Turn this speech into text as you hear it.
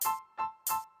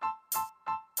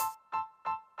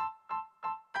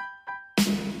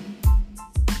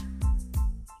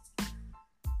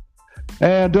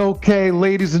And okay,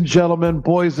 ladies and gentlemen,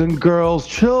 boys and girls,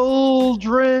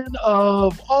 children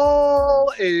of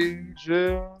all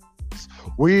ages,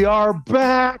 we are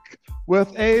back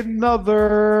with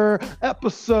another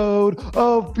episode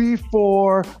of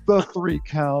Before the Three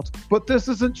Count. But this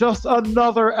isn't just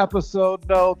another episode.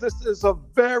 No, this is a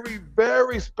very,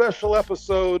 very special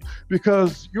episode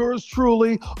because yours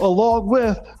truly, along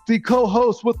with the co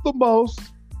host with the most,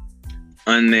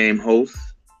 unnamed host,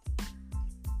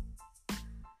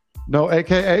 no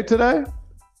AKA today,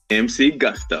 MC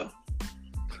Gusto.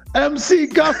 MC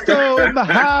Gusto in the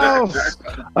house.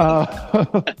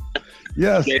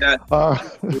 Yes.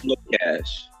 Low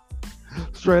cash.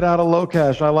 Straight out of Low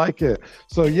Cash. I like it.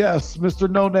 So, yes, Mr.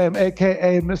 No Name,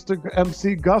 a.k.a. Mr.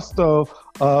 MC Gusto,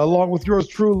 along with yours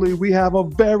truly, we have a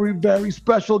very, very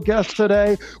special guest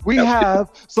today. We have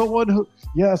someone who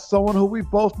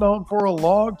we've both known for a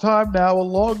long time now, a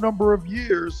long number of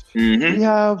years. Mm-hmm. We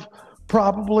have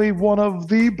probably one of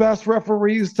the best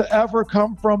referees to ever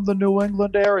come from the New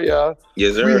England area.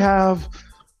 Yes, sir. We have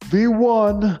the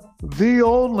one, the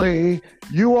only,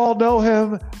 you all know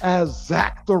him as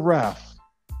Zach the Ref.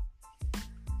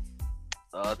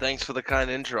 Thanks for the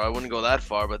kind intro. I wouldn't go that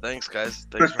far, but thanks, guys.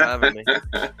 Thanks for having me.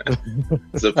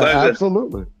 It's a pleasure.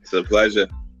 Absolutely. It's a pleasure.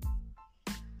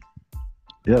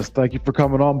 Yes, thank you for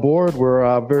coming on board.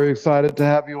 We're very excited to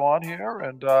have you on here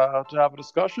and to have a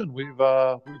discussion. We've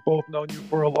both known you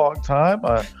for a long time.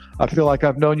 I feel like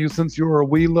I've known you since you were a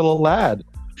wee little lad.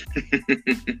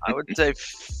 I would say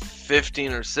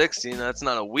 15 or 16. That's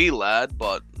not a wee lad,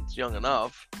 but it's young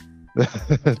enough.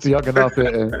 It's young enough,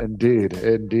 indeed.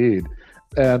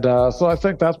 And so I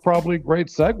think that's probably a great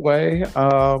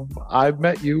segue. I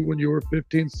met you when you were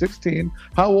 15, 16.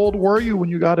 How old were you when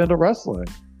you got into wrestling?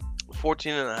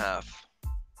 14 and a half.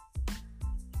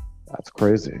 That's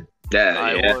crazy.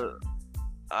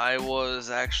 I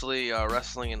was actually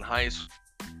wrestling in high school.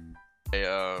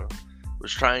 I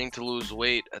was trying to lose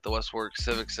weight at the Westwark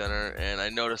Civic Center, and I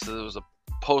noticed that there was a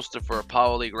poster for a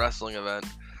Power League wrestling event.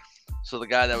 So the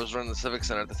guy that was running the Civic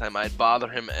Center at the time, I'd bother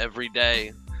him every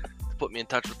day to put me in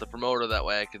touch with the promoter. That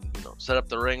way I could, set up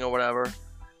the ring or whatever.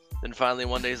 Then finally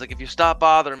one day he's like, if you stop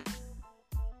bothering me.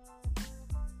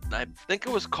 I think it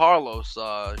was Carlos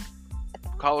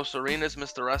Arenas,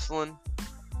 Mr. Wrestling.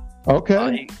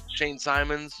 Okay. Shane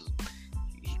Simons.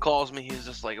 He calls me. He's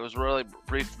just like, it was really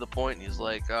brief to the point. He's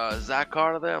like, is Zach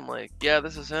Carter there? I'm like, yeah,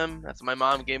 this is him. That's my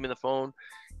mom gave me the phone.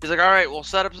 He's like, all right, we'll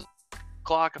set up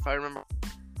clock if I remember.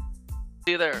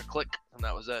 See you there. Click. And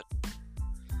that was it.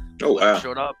 Oh, wow.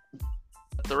 Showed up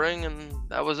at the ring, and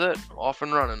that was it. Off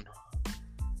and running.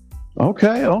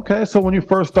 Okay. So when you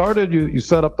first started, you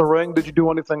set up the ring. Did you do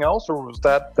anything else, or was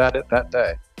that it that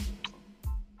day?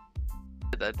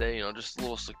 That day, just a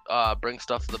little bring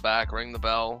stuff to the back, ring the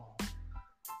bell,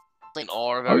 in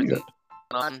awe of everything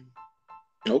going on.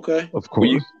 Okay. Of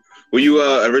course. Were you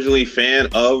originally a fan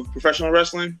of professional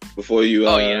wrestling before you?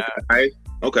 Oh yeah.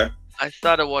 Okay. I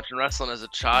started watching wrestling as a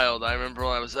child. I remember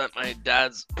when I was at my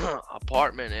dad's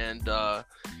apartment, and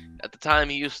at the time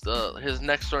his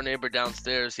next door neighbor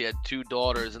downstairs, he had two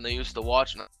daughters, and they used to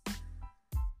watch.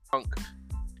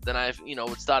 Then I,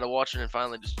 started watching and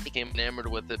finally just became enamored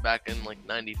with it back in like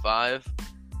 '95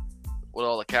 with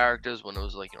all the characters when it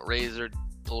was like Razor,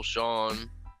 Little Sean,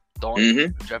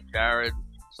 Dawn, Jeff Jarrett.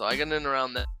 So I got in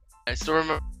around that. I still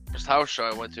remember the first house show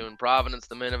I went to in Providence.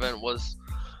 The main event was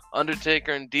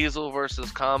Undertaker and Diesel versus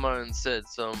Kama and Sid.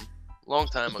 So long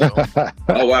time ago.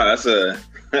 Oh wow, that's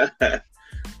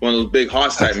one of those big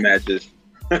horse type matches.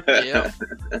 Yeah.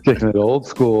 Taking it old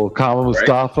school. Kama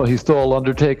Mustafa, he stole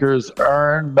Undertaker's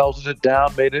urn, melted it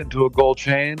down, made it into a gold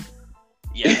chain.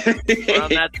 Yeah.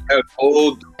 Around that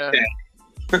old.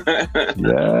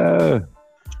 Yeah.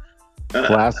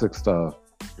 Classic stuff.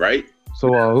 Right.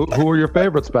 So who were your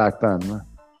favorites back then?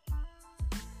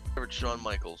 Favorite Shawn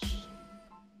Michaels.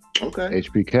 Okay.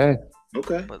 HBK.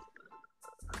 Okay.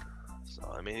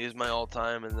 So he's my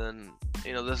all-time, and then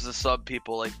this is a sub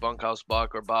people like Bunkhouse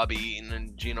Buck or Bobby Eaton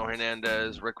and Gino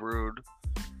Hernandez, Rick Rude.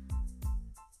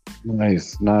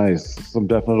 Nice. Some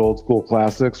definite old school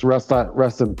classics. Rest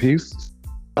in peace.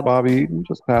 Bobby Eaton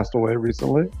just passed away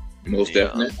recently. Most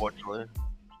definitely. Unfortunately.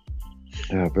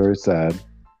 Yeah, very sad.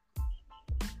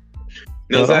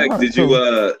 Now, Zach,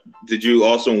 did you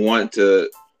also want to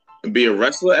be a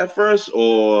wrestler at first,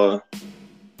 or?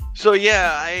 So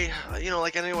yeah, I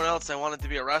like anyone else, I wanted to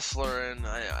be a wrestler, and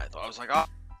I thought I was like, I'm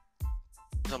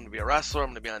going to be a wrestler. I'm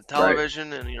going to be on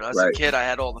television, and as a kid, I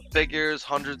had all the figures,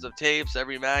 hundreds of tapes,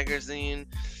 every magazine,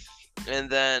 and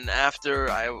then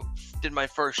after I did my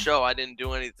first show, I didn't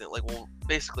do anything. Like, well,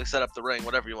 basically set up the ring,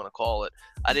 whatever you want to call it.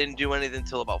 I didn't do anything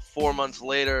until about 4 months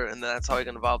later, and that's how I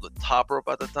got involved with Top Rope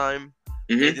at the time.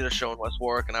 They did a show in West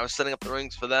Warwick, and I was setting up the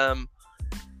rings for them.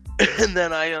 And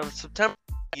then September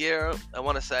year, I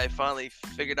want to say I finally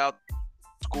figured out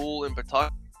school in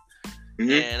Pawtucket.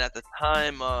 And at the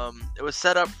time, it was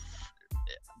set up.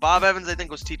 Bob Evans, I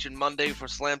think, was teaching Monday for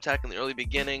Slam Tech in the early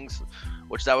beginnings,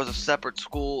 which that was a separate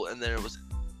school, and then it was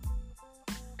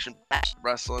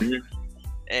wrestling.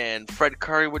 And Fred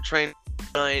Curry would train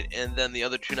night, and then the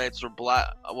other 2 nights were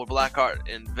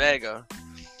Blackheart and Vega.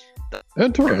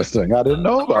 Interesting. I didn't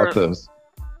know about this.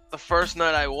 The first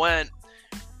night I went,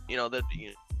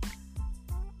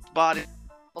 body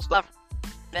stuff.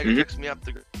 Vega picks me up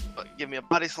to give me a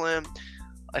body slam.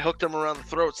 I hooked him around the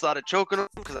throat, started choking him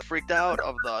because I freaked out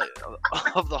of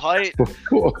the height.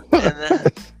 And then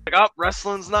like, oh,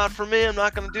 wrestling's not for me. I'm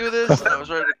not gonna do this. And I was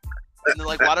ready. And they're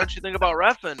like, why don't you think about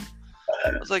reffing?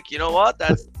 I was like, you know what?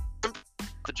 That's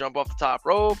to jump off the top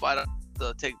rope. I don't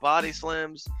have to take body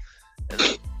slams, and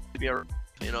then be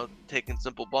taking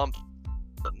simple bumps.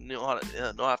 Have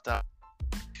to.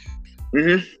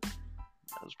 That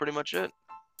was pretty much it.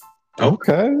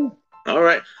 Okay. All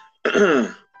right.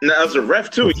 Now, as a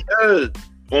ref, too, you're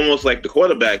almost like the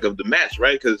quarterback of the match,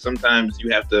 right? Because sometimes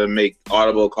you have to make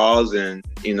audible calls and,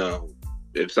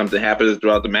 if something happens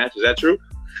throughout the match. Is that true?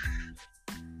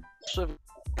 So if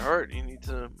you're hurt, you need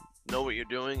to know what you're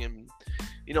doing and,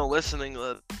 listening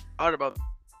hard about.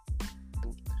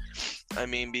 I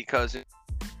mean, because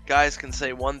guys can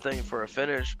say one thing for a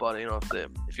finish, but,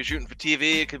 if you're shooting for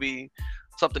TV, it could be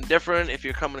something different if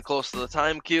you're coming close to the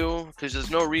time cue, because there's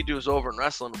no redos over in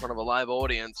wrestling in front of a live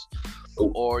audience,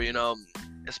 or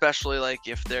especially like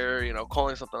if they're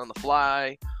calling something on the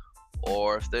fly,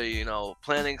 or if they're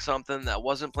planning something that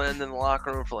wasn't planned in the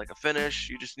locker room for like a finish.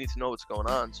 You just need to know what's going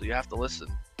on, so you have to listen.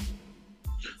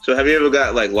 So have you ever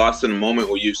got like lost in a moment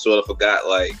where you sort of forgot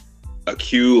like a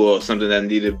cue or something that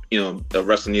needed a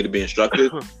wrestler needed to be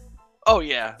instructed? Oh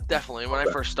yeah, definitely. When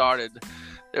I first started,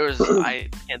 there was, I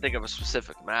can't think of a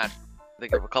specific match. I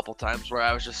think of a couple times where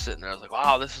I was just sitting there. I was like,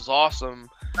 wow, this is awesome.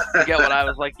 I get what I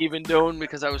was like even doing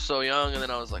because I was so young. And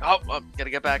then I was like, oh, I got to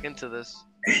get back into this.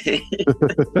 And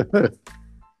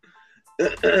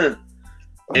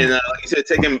like you said,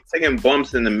 taking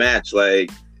bumps in the match, like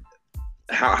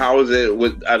how is it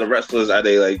with the wrestlers? Are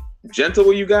they like gentle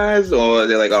with you guys, or are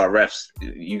they like, oh, refs,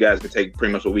 you guys can take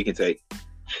pretty much what we can take?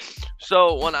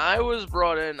 So when I was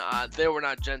brought in, they were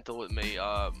not gentle with me.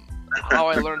 How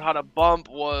I learned how to bump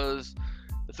was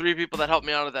the 3 people that helped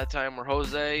me out at that time were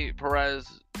Jose, Perez,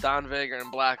 Don Vega,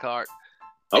 and Blackheart.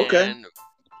 Okay. And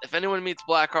if anyone meets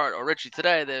Blackheart or Richie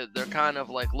today, they're kind of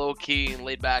like low key and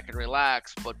laid back and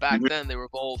relaxed. But back then they were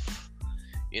both,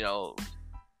 they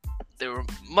were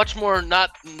much more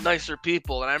not nicer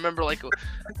people. And I remember like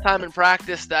time in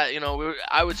practice that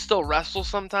I would still wrestle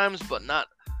sometimes, but not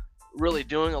really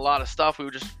doing a lot of stuff. We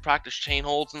would just practice chain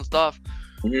holds and stuff.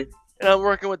 And I'm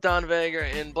working with Don Vega,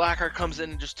 and Blackheart comes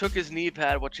in and just took his knee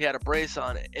pad, which he had a brace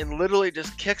on it, and literally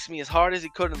just kicks me as hard as he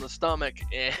could in the stomach.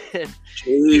 And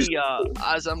he,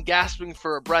 as I'm gasping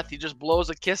for a breath, he just blows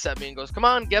a kiss at me and goes, "Come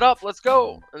on, get up, let's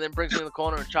go!" And then brings me in the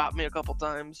corner and chopped me a couple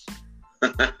times.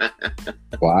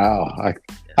 Wow,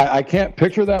 I can't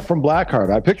picture that from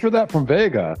Blackheart. I picture that from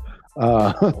Vega.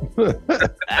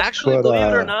 Actually, believe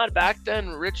it or not, back then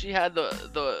Richie had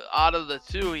the out of the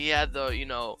two, he had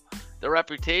the the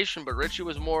reputation, but Richie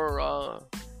was more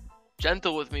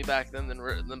gentle with me back then than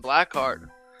Blackheart.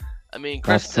 I mean,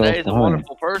 Chris today is a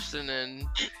wonderful person and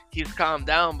he's calmed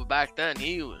down, but back then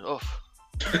he was. Oof.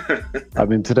 I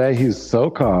mean, today he's so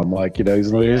calm, like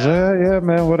he's like, yeah,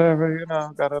 man, whatever,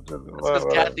 gotta do. Because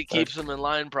Kathy keeps him in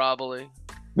line, probably.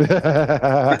 Maybe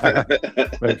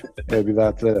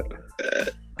that's it.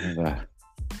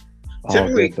 All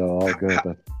good though. All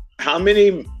good. How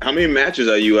many matches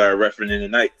are you refereeing in a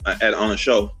night on a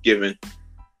show given?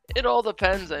 It all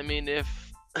depends. I mean, if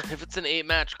it's an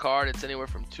 8-match card, it's anywhere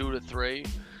from 2 to 3.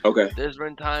 Okay. There's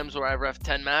been times where I ref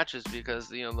 10 matches because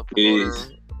the promoter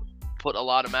put a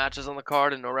lot of matches on the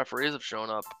card and no referees have shown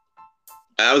up.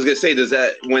 I was gonna say, does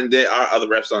that, when there are other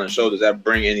refs on the show, does that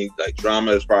bring any like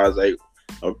drama as far as like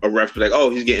a ref like,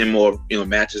 oh, he's getting more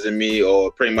matches than me,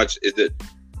 or pretty much is it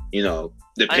the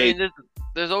pay? I mean,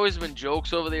 there's always been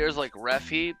jokes over the years like ref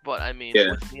heat, but I mean,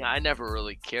 with me, I never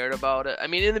really cared about it. I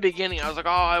mean, in the beginning, I was like, oh,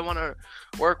 I want to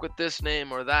work with this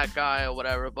name or that guy or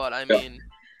whatever, but I mean,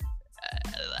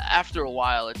 after a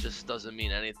while, it just doesn't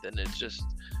mean anything. It's just,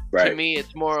 to me,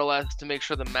 it's more or less to make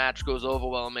sure the match goes over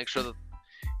well and make sure that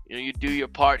you do your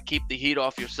part, keep the heat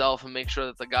off yourself, and make sure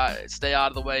that the guy stay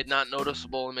out of the way, not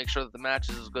noticeable, and make sure that the match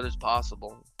is as good as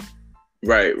possible.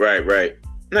 Right.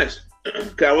 Nice.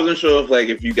 I wasn't sure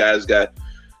if you guys got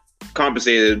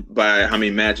compensated by how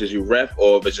many matches you ref,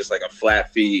 or if it's just like a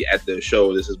flat fee at the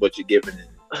show. This is what you're giving.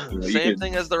 Same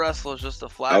thing as the wrestlers, just a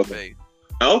flat fee.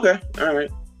 Oh, okay. All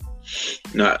right.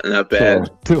 Not bad.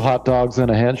 So, 2 hot dogs and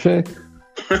a handshake.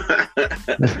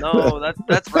 No,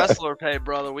 that's wrestler pay,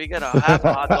 brother. We get a half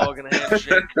a hot dog and a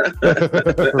handshake.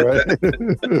 Right.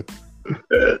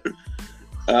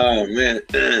 Oh man!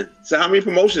 So, how many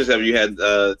promotions have you had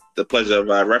the pleasure of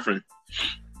refereeing?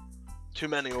 Too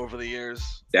many over the years.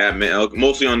 Yeah, man.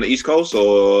 Mostly on the East Coast,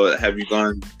 or have you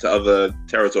gone to other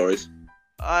territories?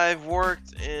 I've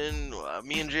worked in.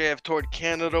 Me and Jay have toured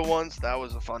Canada once. That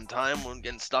was a fun time when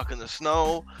getting stuck in the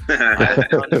snow. I've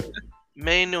done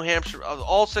Maine, New Hampshire,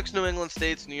 all 6 New England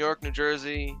states: New York, New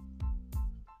Jersey,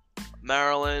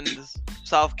 Maryland,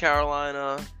 South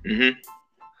Carolina,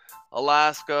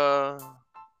 Alaska,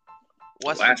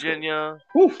 West Virginia,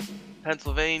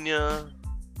 Pennsylvania.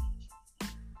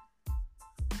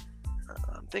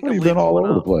 I'm thinking You've been all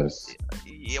over the place.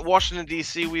 Yeah, Washington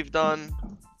D.C. we've done.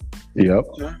 Yep,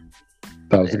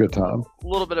 that was a good time. A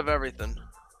little bit of everything.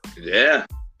 Yeah.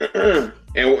 And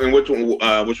which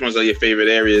ones are your favorite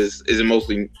areas? Is it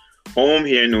mostly home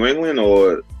here in New England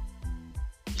or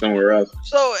somewhere else?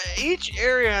 So each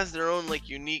area has their own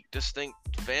unique, distinct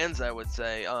fans, I would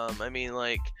say. I mean,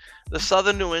 the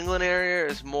Southern New England area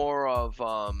is more of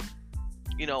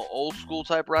old school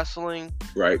type wrestling,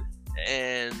 right?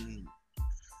 And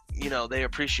they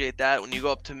appreciate that. When you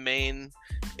go up to Maine,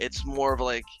 it's more of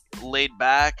laid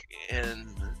back, and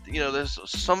there's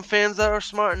some fans that are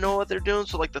smart and know what they're doing.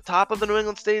 So the top of the New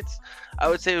England states, I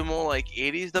would say more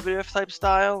 80s WF type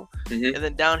style. And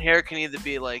then down here can either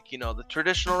be the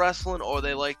traditional wrestling, or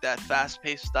they like that fast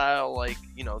paced style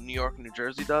New York and New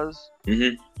Jersey does.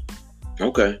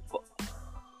 Okay.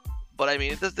 But I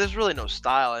mean, there's really no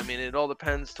style. I mean, it all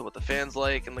depends to what the fans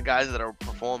like and the guys that are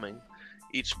performing.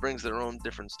 Each brings their own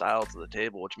different style to the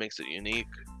table, which makes it unique.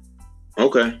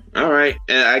 Okay, all right.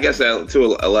 And I guess that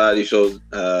too, a lot of these shows,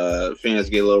 fans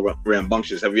get a little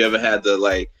rambunctious. Have you ever had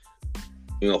to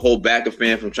hold back a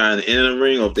fan from trying to enter the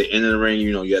ring, or if they enter the ring,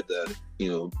 you have to,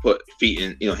 put feet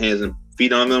in, hands and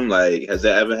feet on them? Has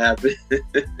that ever happened?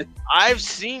 I've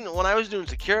seen, when I was doing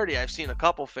security, I've seen a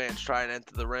couple fans try and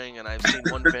enter the ring, and I've seen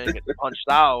one fan get punched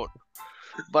out.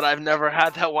 But I've never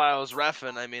had that while I was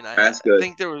reffing. I mean, I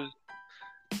think there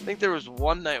was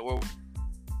one night where we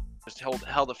just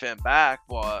held a fan back,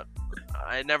 but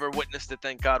I never witnessed it,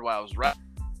 thank God, while I was reffing.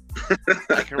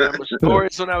 I can remember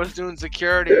stories when I was doing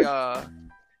security. One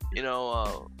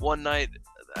night,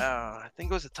 I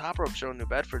think it was a top rope show in New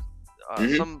Bedford.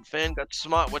 Some fan got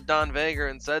smart with Don Vega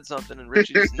and said something, and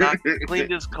Richie just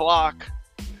cleaned his clock.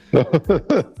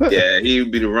 Yeah, he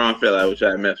would be the wrong fella I would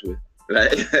try to mess with.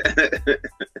 Right?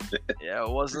 Yeah, it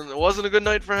wasn't a good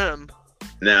night for him.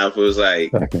 Now, if it was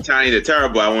Tiny the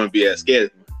Terrible, I wouldn't be as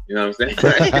scared. You know what I'm saying?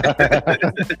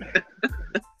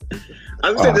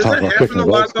 I was saying, does that happen a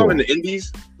lot though in the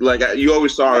indies? You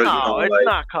always saw it. No, it's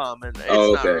not common. It's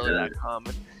not really that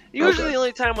common. Usually, the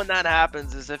only time when that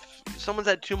happens is if someone's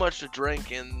had too much to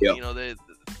drink and the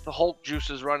Hulk juice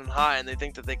is running high and they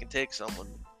think that they can take someone.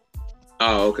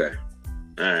 Oh, okay.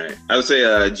 All right. I would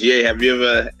say, GA, have you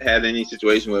ever had any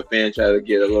situation where a fan tried to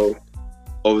get a little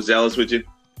overzealous with you?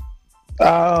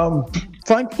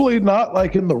 Thankfully,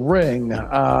 not in the ring.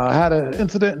 I had an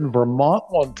incident in Vermont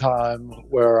one time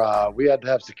where we had to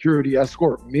have security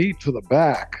escort me to the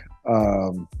back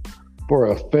for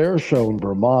a fair show in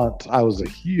Vermont. I was a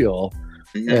heel,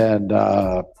 and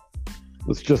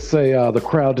let's just say the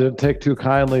crowd didn't take too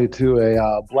kindly to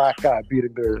a black guy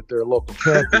beating their local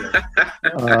champion.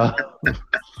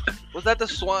 Was that the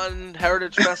Swan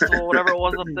Heritage Festival, whatever it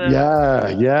was up there?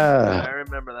 Yeah. I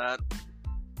remember that.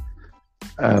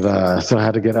 And so I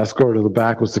had to get escorted to the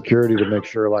back with security to make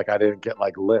sure I didn't get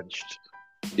lynched.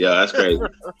 Yeah, that's crazy. So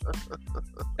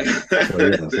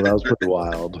that was pretty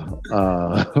wild.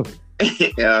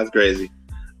 Yeah, that's crazy.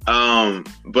 So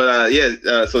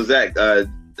Zach,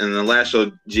 in the last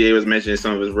show, GA was mentioning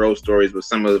some of his road stories, but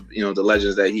some of the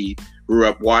legends that he grew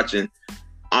up watching.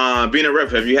 Being a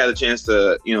ref, have you had a chance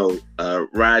to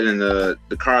ride in the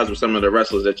cars with some of the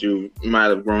wrestlers that you might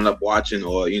have grown up watching,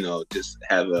 or just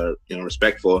have a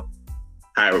respect for,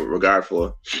 high regard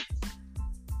for?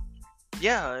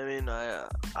 Yeah, I mean,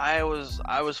 I was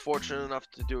fortunate enough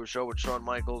to do a show with Shawn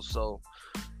Michaels, so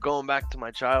going back to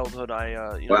my childhood, I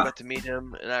got to meet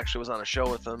him and actually was on a show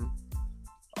with him.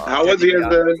 How was he?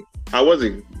 How was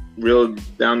he? real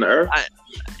down to earth.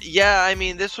 Yeah, I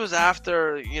mean, this was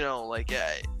after, like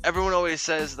everyone always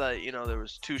says that, there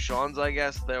was two Seans, I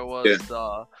guess. There was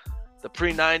the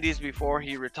pre-90s before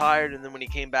he retired, and then when he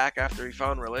came back after he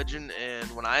found religion. And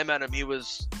when I met him, he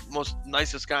was the most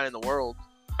nicest guy in the world.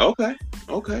 Okay.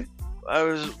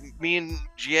 Me and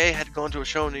GA had gone to a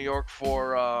show in New York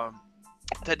for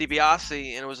Ted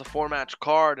DiBiase, and it was a 4-match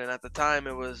card. And at the time,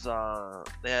 it was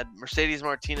they had Mercedes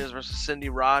Martinez versus Cindy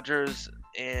Rogers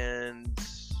and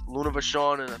Luna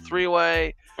Vachon in a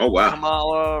 3-way. Oh wow!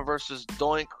 Kamala versus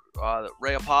Doink,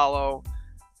 Ray Apollo.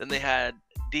 Then they had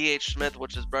D.H. Smith,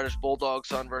 which is British Bulldog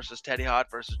son, versus Teddy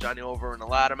Hart versus Johnny Over in a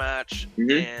ladder match.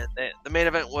 Mm-hmm. And the main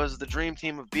event was the Dream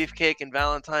Team of Beefcake and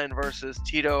Valentine versus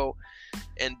Tito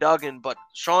and Duggan. But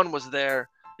Sean was there.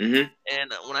 Mm-hmm.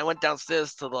 And when I went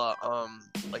downstairs to the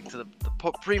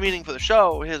pre-meeting for the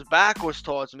show, his back was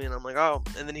towards me, and I'm like, oh.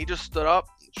 And then he just stood up,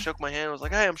 shook my hand, was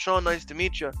like, hey, I'm Sean, nice to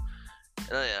meet you.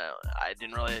 And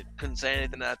I couldn't say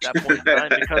anything at that point in time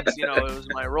because, it was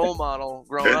my role model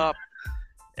growing up.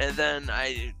 And then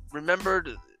I remembered,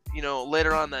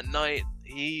 later on that night,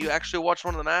 he actually watched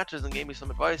one of the matches and gave me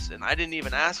some advice, and I didn't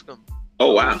even ask him.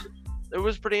 Oh, wow. It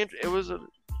was a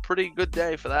pretty good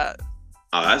day for that.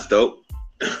 Oh, that's dope.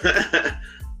 I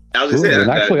was just saying,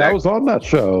 actually, I was on that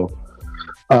show.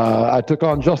 I took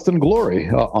on Justin Glory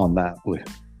on that.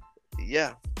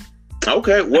 Yeah.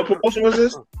 Okay. What promotion was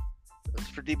this? It's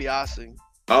for DiBiase.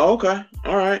 Oh, okay.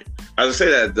 All right. I was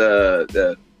gonna say that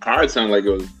the card sounded like it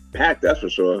was packed. That's for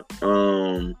sure.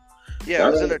 Yeah,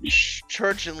 it was in a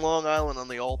church in Long Island on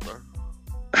the altar.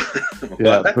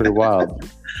 Yeah, it's pretty wild.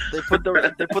 They put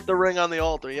the ring on the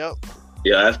altar. Yep.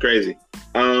 Yeah, that's crazy.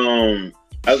 I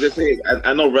was gonna say,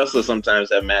 I know wrestlers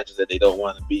sometimes have matches that they don't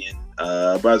want to be in. But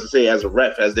I was gonna say, as a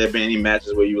ref, has there been any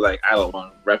matches where you were like, I don't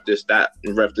want to ref this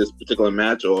particular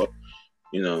match, or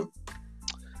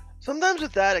Sometimes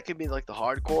with that, it can be like the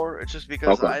hardcore. It's just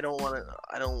because Okay. I don't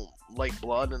like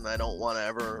blood, and I don't want to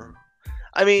ever.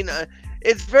 I mean,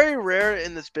 it's very rare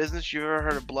in this business you've ever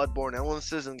heard of bloodborne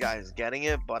illnesses and guys getting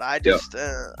it, but I just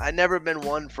I never been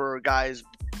one for guys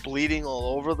bleeding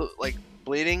all over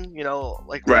bleeding,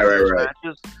 like right.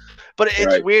 matches. But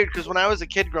it's weird because when I was a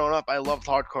kid growing up, I loved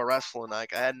hardcore wrestling.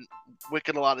 Like I had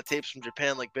wicked a lot of tapes from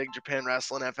Japan, like Big Japan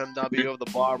Wrestling, FMW,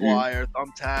 the barbed wire,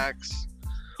 thumbtacks,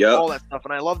 all that stuff,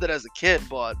 and I loved it as a kid.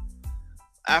 But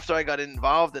after I got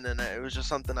involved in it, it was just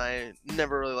something I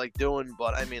never really liked doing.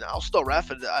 But I mean, I'll still ref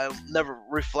it. I'll never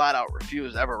flat out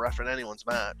refuse ever refing anyone's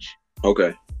match.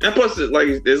 Okay, and plus,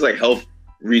 there's like health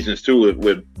reasons too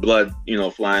with blood,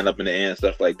 flying up in the air and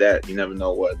stuff like that. You never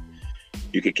know what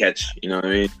you could catch. You know what I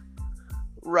mean?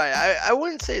 Right. I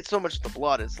wouldn't say it's so much the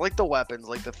blood. It's like the weapons,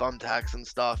 like the thumbtacks and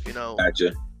stuff.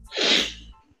 Gotcha.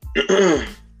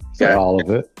 Yeah, all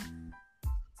of it.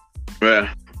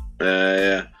 Yeah.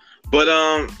 But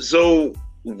so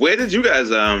where did you guys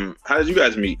how did you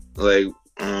guys meet? Like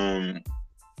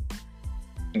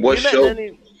what show?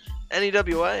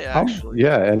 NEWA, actually.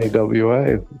 Yeah,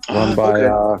 NEWA, run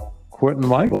by Quentin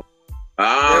Michael.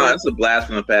 That's a blast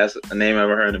from the past. A name I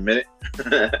ever heard in a minute.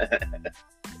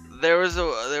 There was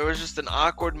just an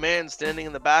awkward man standing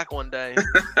in the back one day,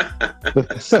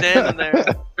 standing there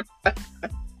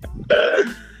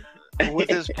with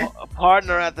his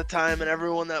partner at the time, and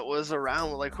everyone that was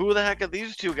around were like, "Who the heck are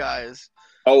these two guys?"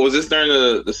 Oh, was this during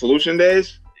the Solution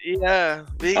days? Yeah,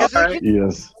 because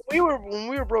yes. When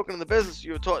we were broken in the business,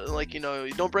 you were taught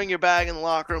you don't bring your bag in the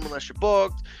locker room unless you're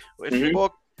booked. If you're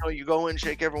booked, you go in,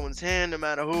 shake everyone's hand, no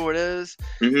matter who it is.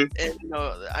 Mm-hmm. And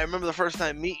I remember the first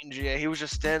time meeting GA, he was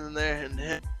just standing there,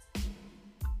 and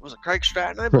was it Craig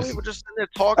Stratton? I believe we're just sitting there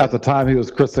talking. At the time, he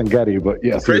was Chris Sangetti, but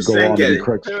yes, he would go on to be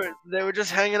Craig. They were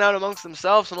just hanging out amongst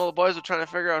themselves, and all the boys were trying to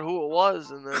figure out who it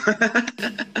was. And then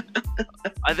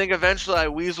I think eventually I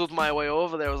weaseled my way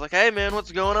over there. I was like, "Hey, man,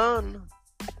 what's going on?"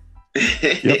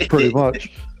 Yep, pretty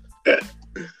much.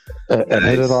 And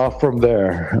hit it off from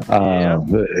there.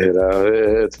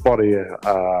 It's funny.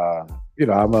 I'm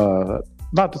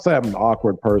not to say I'm an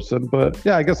awkward person, but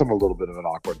yeah, I guess I'm a little bit of an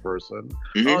awkward person.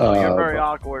 Oh, no, you're very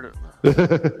awkward.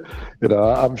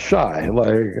 I'm shy.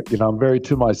 I'm very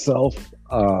to myself.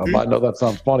 I know that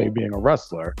sounds funny being a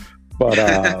wrestler, but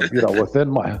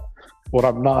when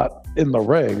I'm not in the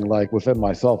ring, within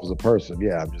myself as a person,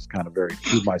 I'm just kind of very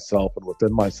to myself and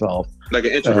within myself. Like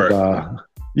an introvert. An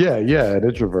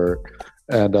introvert.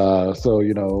 And so,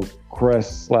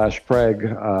 Chris/Craig,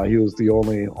 he was the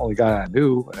only guy I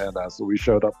knew. And so we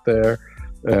showed up there.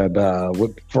 And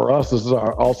for us, this is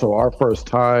also our first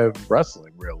time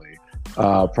wrestling, really.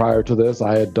 Prior to this,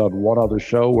 I had done one other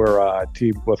show where I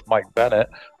teamed with Mike Bennett.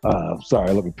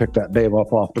 Sorry, let me pick that name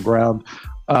up off the ground.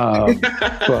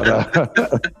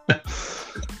 But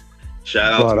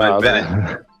shout out to Mike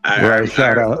Bennett. I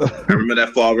shout out. I remember that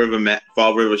Fall River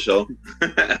show.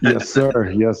 Yes, sir.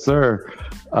 Yes, sir.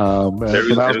 So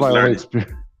that was my only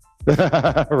experience.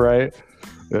 Right.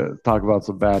 Yeah, talk about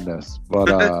some badness, but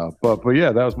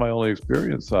yeah, that was my only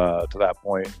experience to that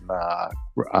point.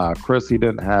 Chris, he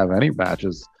didn't have any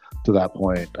matches to that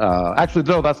point. Actually,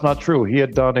 no, that's not true. He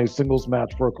had done a singles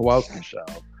match for a Kowalski show.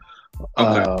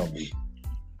 Okay.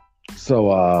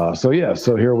 So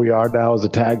here we are now as a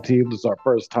tag team. This is our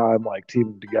first time like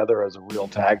teaming together as a real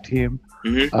tag team.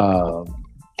 Mm-hmm.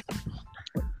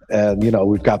 And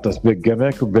we've got this big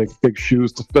gimmick, big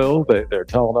shoes to fill. They're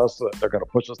telling us that they're going to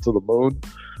push us to the moon.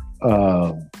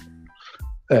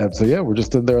 And so we're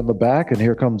just in there in the back, and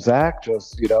here comes Zach.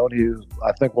 Just and he's,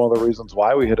 I think, one of the reasons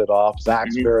why we hit it off.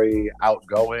 Zach's very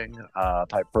outgoing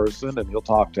type person, and he'll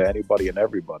talk to anybody and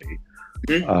everybody.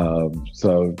 Mm-hmm.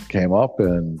 So came up,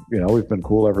 and we've been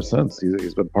cool ever since.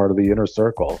 He's been part of the inner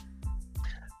circle.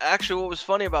 Actually, what was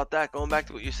funny about that, going back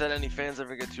to what you said, any fans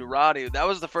ever get too rowdy, that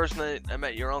was the first night I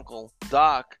met your uncle,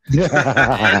 Doc. and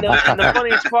the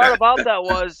funniest part about that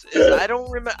is I don't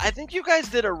remember, I think you guys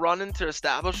did a run-in to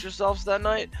establish yourselves that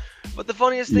night, but the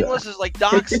funniest thing was like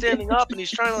Doc's standing up and he's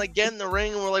trying to like get in the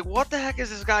ring, and we're like, what the heck is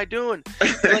this guy doing?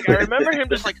 And, like, I remember him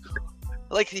just like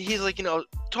he's like,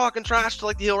 talking trash to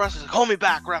like the heel wrestlers, like, hold me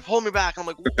back, ref, hold me back. I'm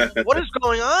like, what is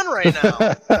going on right now?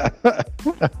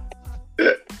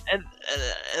 And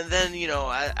then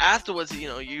afterwards,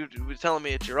 you were telling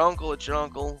me it's your uncle,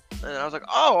 and I was like,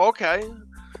 oh, okay.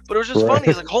 But it was just funny.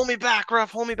 He's like, hold me back,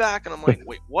 ref, hold me back, and I'm like,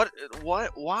 wait, what,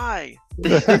 why?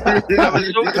 I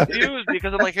was so confused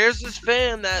because I'm like, here's this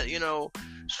fan that is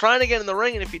trying to get in the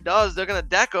ring, and if he does, they're gonna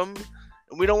deck him,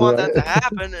 and we don't want that to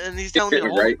happen. And he's telling me to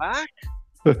hold back.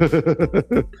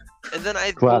 And then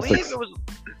I believe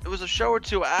it was a show or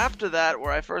two after that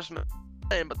where I first met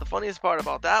him. But the funniest part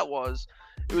about that was,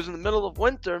 it was in the middle of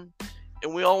winter,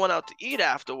 and we all went out to eat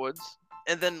afterwards.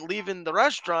 And then leaving the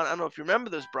restaurant, I don't know if you remember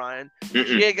this, Brian,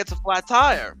 GA gets a flat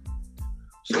tire.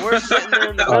 So we're sitting there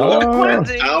in the middle of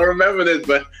Quincy. I don't remember this,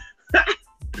 but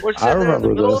we're sitting there in the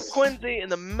middle of Quincy in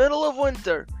the middle of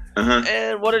winter.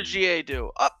 And what does GA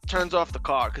do? Turns off the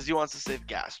car because he wants to save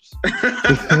gas.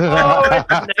 Oh,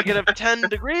 it's negative 10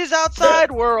 degrees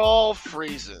outside. We're all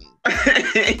freezing. And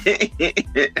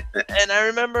I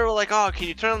remember like, oh, can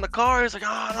you turn on the car? He's like,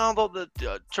 oh, no, the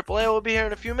AAA will be here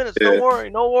in a few minutes. Don't worry.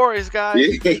 No worries, guys.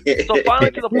 So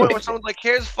finally to the point where someone's like,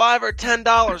 here's $5 or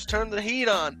 $10. Turn the heat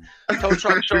on. Tow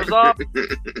truck shows up,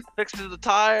 fixes the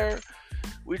tire.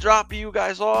 We drop you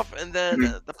guys off, and then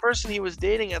the person he was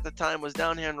dating at the time was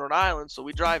down here in Rhode Island, so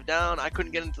we drive down. I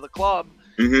couldn't get into the club,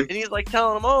 and he's like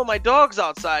telling him, oh, my dog's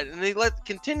outside, and he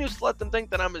continues to let them think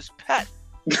that I'm his pet.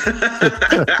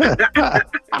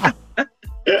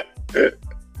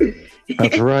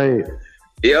 That's right.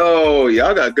 Yo,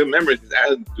 y'all got good memories.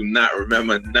 I do not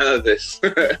remember none of this.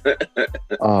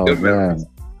 Oh, good man. Memories.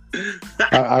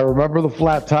 I remember the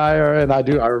flat tire, and I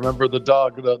remember the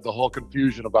dog, the whole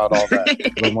confusion about all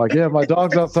that. I'm like, yeah, my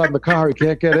dog's outside in the car, he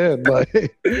can't get in. Like,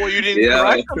 well, you didn't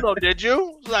correct him though, did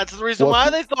you? So that's the reason why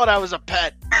they thought I was a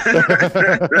pet.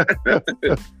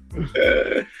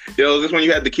 Yo, is this when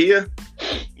you had the Kia?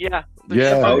 Yeah.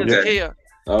 Okay. Kia.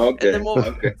 Okay.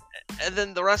 And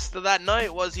then the rest of that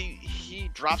night was he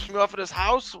drops me off at his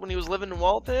house when he was living in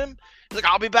Waltham. He's like,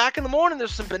 I'll be back in the morning.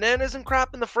 There's some bananas and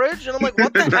crap in the fridge. And I'm like,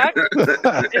 what the heck?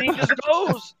 And he just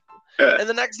goes. And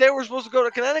the next day we're supposed to go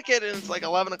to Connecticut, and it's like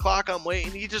 11 o'clock. I'm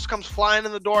waiting. He just comes flying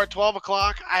in the door at 12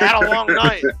 o'clock. I had a long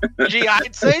night. Gee,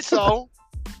 I'd say so.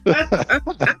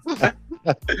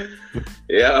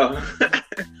 Yeah.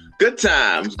 Good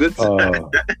times. Good times.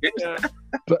 Yeah.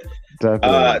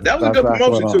 That was a good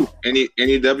promotion too.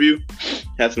 NEW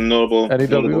had some notable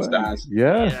stars.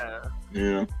 Yeah.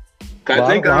 I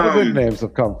think a lot of big names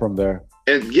have come from there.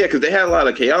 And because they had a lot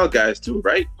of KL guys too,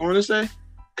 right? I want to say,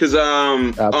 because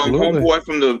homeboy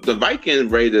from the Viking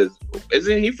Raiders,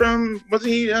 wasn't he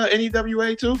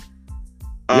NEWA too?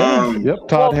 Yep.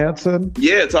 Todd Hansen.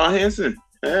 Yeah, Todd Hansen.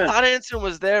 Yeah. Todd Hansen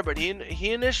was there, but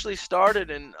he initially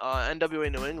started in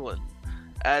NWA New England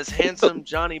as Handsome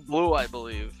Johnny Blue, I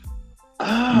believe.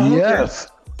 Oh, yes.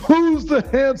 Okay. Who's the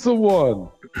handsome one?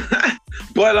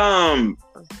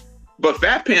 But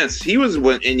Fat Pants, he was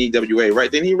with NEWA,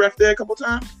 right? Didn't he ref there a couple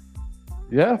times?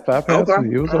 Yeah, Fat Pants,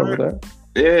 he was over there.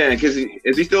 Yeah, because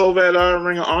is he still over at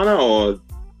Ring of Honor or?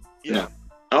 Yeah.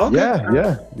 Oh, okay.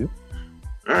 Yeah.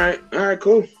 All right,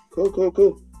 cool.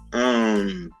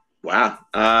 Wow.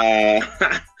 I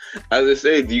was gonna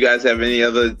say, do you guys have any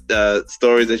other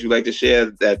stories that you'd like to share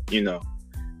that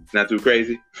not too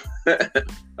crazy?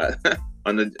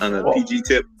 on the PG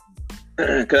tip?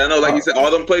 Because I know, like you said,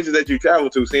 all them places that you travel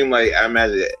to seem like, I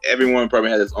imagine that everyone probably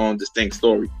has its own distinct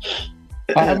story.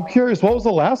 I'm curious, what was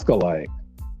Alaska like?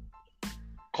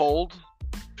 Cold.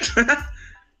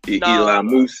 You eat a lot of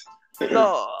moose.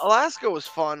 No, Alaska was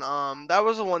fun. That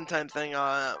was a one-time thing.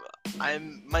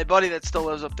 My buddy that still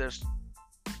lives up there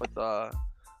with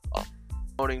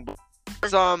owning.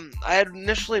 I had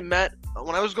initially met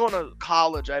when I was going to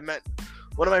college. I met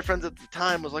one of my friends at the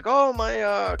time. Was like, "Oh,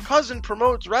 my cousin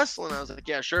promotes wrestling." I was like,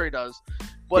 "Yeah, sure he does."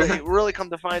 But it really come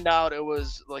to find out, it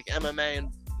was like MMA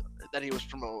and that he was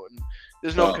promoting.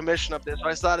 There's no commission up there, so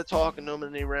I started talking to him,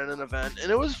 and he ran an event,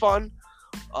 and it was fun.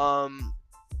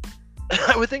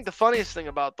 I would think the funniest thing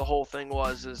about the whole thing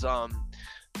was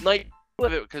night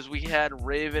of it, because we had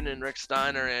Raven and Rick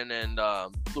Steiner and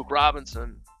Luke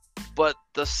Robinson. But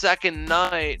the second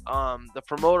night, the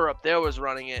promoter up there was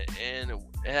running it, and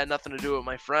it had nothing to do with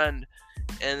my friend.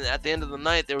 And at the end of the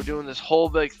night, they were doing this whole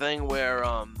big thing where,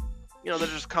 they're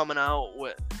just coming out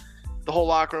with the whole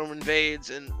locker room invades,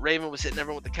 and Raven was hitting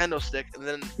everyone with the kendo stick. And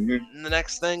then the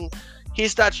next thing, he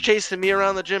starts chasing me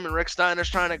around the gym, and Rick Steiner's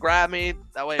trying to grab me.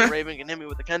 That way Raven can hit me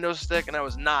with the kendo stick, and I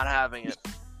was not having it.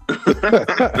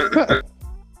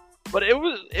 But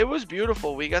it was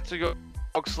beautiful. We got to go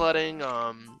dog sledding.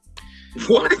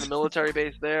 Went to the military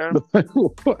base there.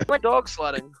 Like dog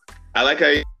sledding. I like how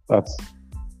you...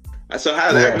 So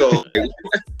how did that go?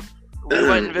 We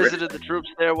went and visited the troops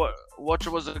there, which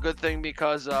was a good thing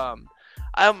because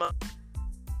I'm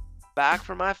back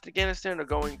from Afghanistan or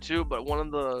going to, but one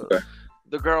of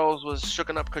the girls was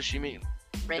shooken up because she met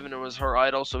Raven. It was her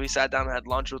idol, so we sat down and had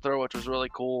lunch with her, which was really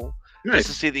cool. Nice. Just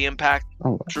to see the impact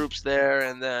of the troops there,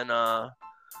 and then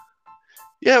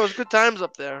it was good times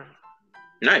up there.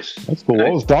 Nice. That's cool. Nice.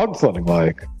 What was dog sledding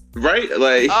like? Right?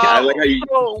 Like I like how you...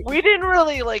 So we didn't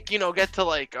really get to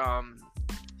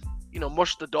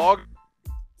mush the dog.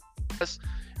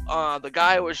 The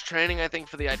guy was training, I think,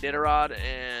 for the Iditarod,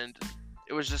 and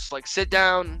it was just like sit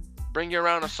down, bring you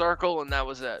around a circle, and that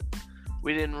was it.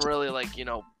 We didn't really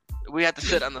we had to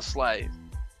sit on the sleigh.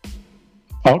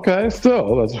 Okay,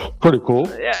 still, that's pretty cool.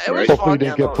 Yeah, it was Hopefully fun. you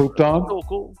didn't get pooped on.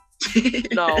 Cool.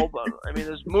 No, but I mean,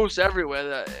 there's moose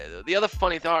everywhere. The other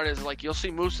funny part is you'll see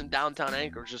moose in downtown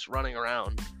Anchorage just running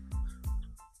around.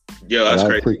 Yo, that's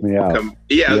crazy. Freaked me out. I was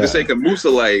gonna say, moose are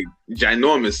like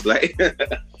ginormous, like.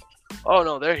 Oh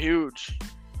no, they're huge.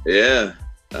 Yeah,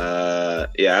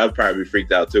 I'd probably be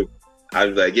freaked out too.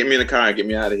 I'd be like, get me in the car and get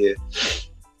me out of here.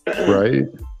 Right.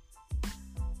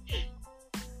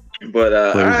 But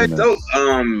all right, so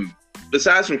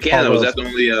besides from Canada, was that the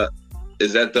only?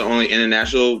 Is that the only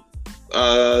international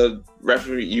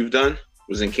referee you've done?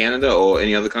 Was in Canada or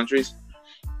any other countries?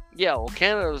 Yeah, well,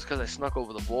 Canada was because I snuck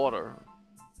over the border.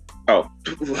 Oh,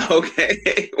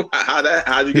 okay.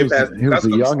 How'd you get past? He was a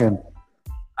youngin'.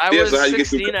 I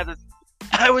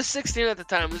was 16 at the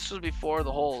time. This was before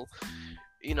the whole,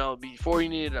 before you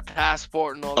needed a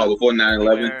passport and all that. Oh, before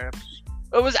 9/11.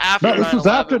 It was after 9/11. This was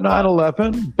after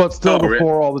 9/11, but still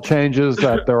before all the changes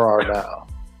that there are now.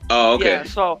 Oh, okay. Yeah,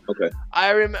 so I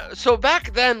remember. So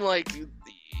back then,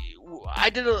 I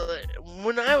did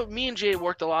me and Jay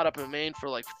worked a lot up in Maine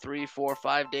for 3, 4,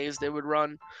 5 days. They would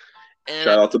run, and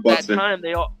shout out to Buxton. That time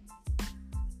they all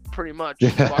pretty much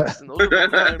Buxton. Those were the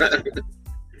times.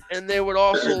 And they would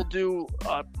also do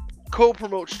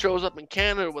co-promote shows up in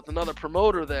Canada with another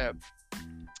promoter there.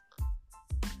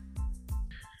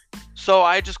 So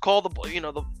I just called the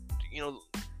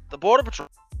border patrol.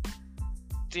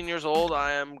 16 years old.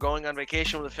 I am going on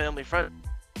vacation with a family friend.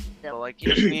 You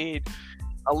just need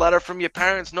a letter from your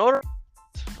parents' notary.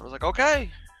 I was like, okay.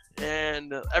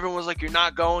 And everyone was like, you're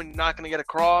not going to get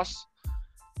across.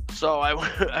 So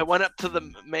I went up to the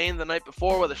Maine the night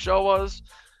before where the show was.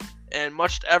 And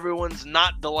much to everyone's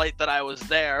not delight that I was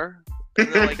there. And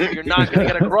they're like, you're not going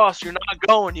to get across. You're not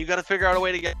going. You got to figure out a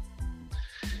way to get.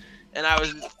 And I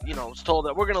was, was told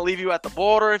that we're going to leave you at the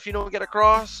border if you don't get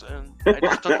across. And I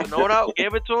just took the note out,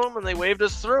 gave it to them, and they waved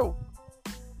us through.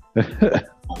 I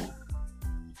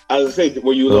was going to say,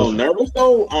 were you a little nervous,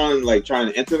 though, on,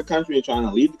 trying to enter the country and trying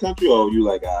to leave the country? Or were you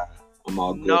like, I'm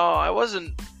all good? No, I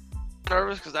wasn't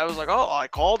nervous because I was like, I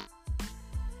called,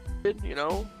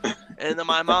 And then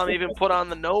my mom even put on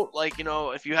the note,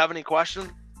 if you have any questions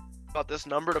about this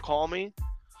number to call me.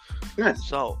 Nice.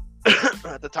 So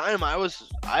at the time, I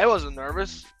wasn't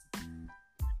nervous.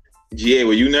 GA,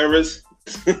 were you nervous?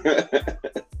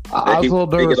 I was a little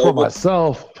nervous for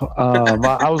myself.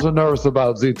 I wasn't nervous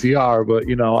about ZTR, but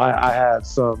I had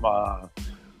some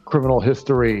criminal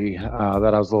history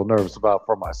that I was a little nervous about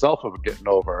for myself of getting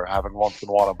over, having once been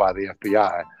wanted by the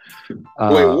FBI.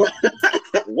 Wait, what?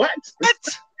 What?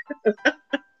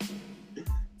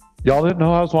 Y'all didn't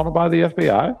know I was wanted by the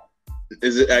FBI?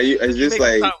 Is it? Is this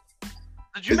like?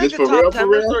 Did you make the top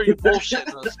 10 list, or are you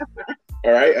bullshitting us?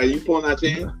 All right, are you pulling out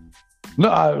chain?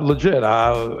 No, legit.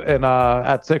 And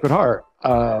at Sacred Heart,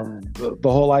 the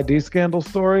whole ID scandal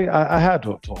story, I had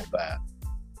to have told that.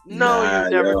 No, you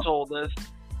never told this.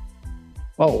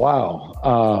 Oh wow.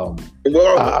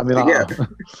 Well, I mean, yeah.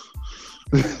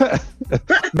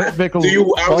 make a Do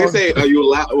you? I was gonna say, are you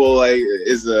allowed? Well, like,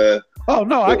 is Oh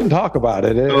no, I can talk about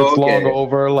it. It's long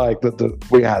over. Like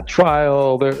we had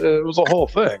trial. It was a whole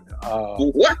thing.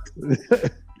 What?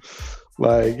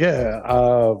 Like, yeah.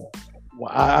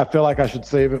 I feel like I should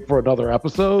save it for another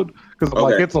episode because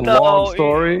like it's a long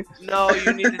story. No,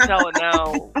 you need to tell it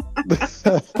now.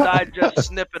 Digest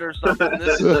snippet or something.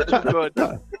 This is too good.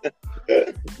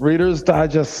 Reader's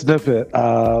Digest snippet.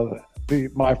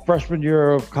 My freshman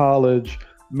year of college,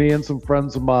 me and some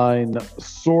friends of mine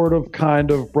sort of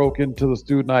kind of broke into the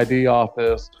student ID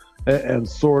office and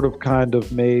sort of kind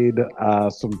of made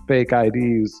some fake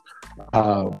IDs.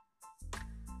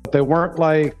 They weren't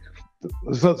like,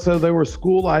 so they were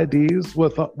school IDs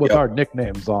with our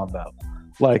nicknames on them.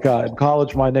 Like in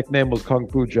college, my nickname was Kung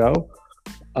Fu Joe.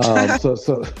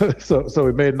 So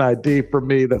we made an ID for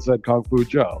me that said Kung Fu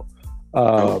Joe.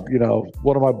 You know,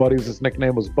 one of my buddies, his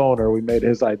nickname was Boner. We made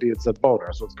his ID, it said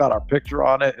Boner. So it's got our picture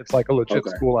on it. It's like a legit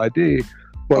school ID,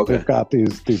 but they've got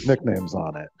these nicknames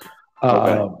on it.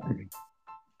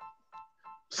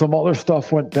 Some other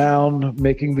stuff went down,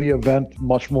 making the event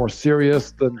much more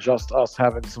serious than just us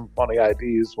having some funny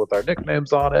IDs with our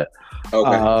nicknames on it.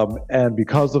 And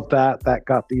because of that, that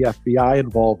got the FBI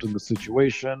involved in the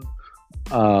situation.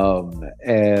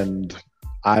 And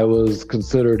I was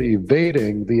considered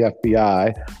evading the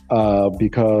FBI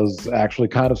because actually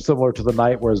kind of similar to the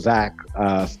night where Zach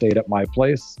stayed at my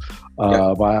place.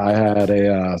 I had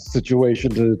a situation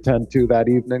to attend to that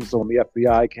evening. So when the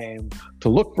FBI came to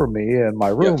look for me in my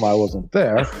room, I wasn't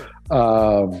there.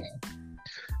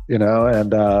 You know,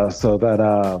 and so then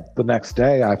the next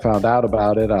day I found out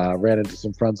about it. Ran into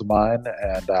some friends of mine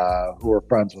and who were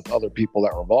friends with other people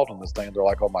that were involved in this thing. They're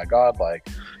like, oh my God, like,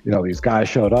 you know, these guys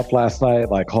showed up last night,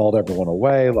 like hauled everyone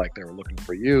away, like they were looking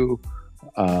for you.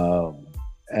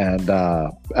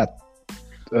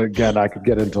 Again, I could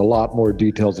get into a lot more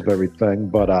details of everything,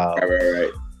 but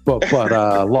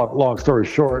long story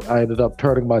short, I ended up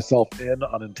turning myself in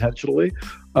unintentionally.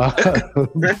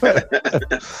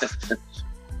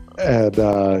 And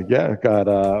got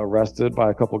arrested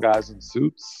by a couple guys in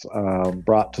suits,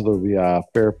 brought to the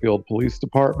Fairfield Police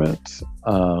Department,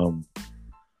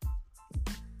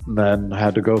 then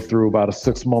had to go through about a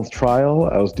 6-month trial.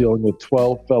 I was dealing with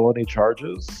 12 felony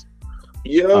charges.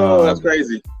 Yo, that's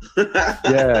crazy.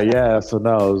 yeah. So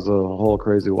no, it was a whole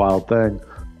crazy wild thing.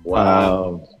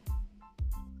 Wow.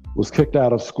 Was kicked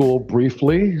out of school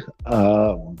briefly,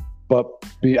 but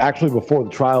actually before the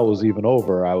trial was even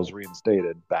over, I was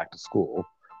reinstated back to school.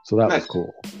 So that was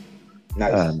cool.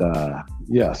 Nice. And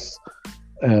yes,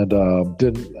 and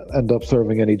didn't end up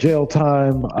serving any jail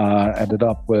time. Ended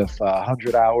up with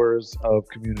 100 hours of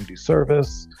community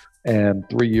service and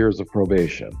 3 years of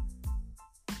probation.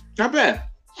 Not bad.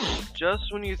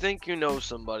 Just when you think you know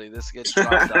somebody, this gets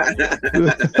dropped out.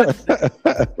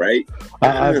 Right?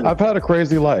 I've had a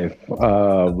crazy life.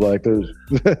 Like there's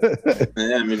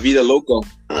I mean, Vida Loco.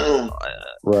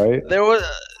 Right? There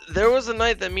was a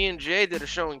night that me and Jay did a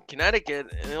show in Connecticut,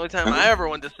 and the only time I ever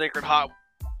went to Sacred Heart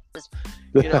was,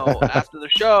 you know, after the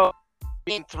show,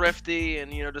 being thrifty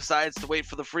and, you know, decides to wait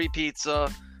for the free pizza.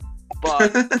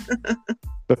 But,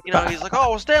 you know, he's like, oh,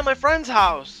 we'll stay at my friend's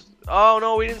house. Oh,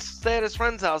 no, we didn't stay at his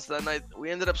friend's house that night. We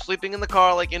ended up sleeping in the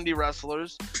car like indie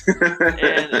wrestlers. And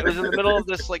it was in the middle of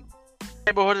this, like,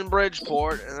 neighborhood in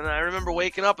Bridgeport. And then I remember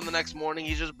waking up in the next morning.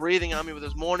 He's just breathing on me with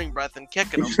his morning breath and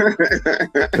kicking him.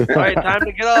 All right, time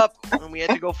to get up. And we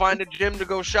had to go find a gym to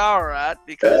go shower at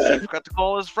because he forgot to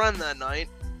call his friend that night.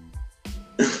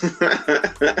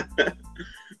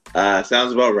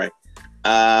 Sounds about right.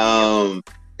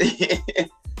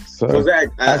 So, what's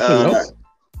that?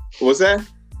 What's that?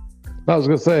 I was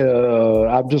going to say,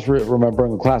 I'm just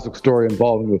remembering a classic story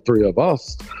involving the three of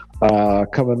us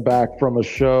coming back from a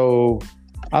show.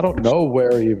 I don't know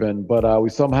where even, but we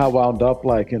somehow wound up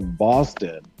like in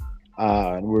Boston.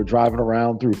 And we were driving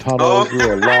around through tunnels. We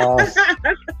were lost.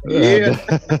 Yeah.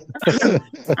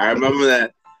 I remember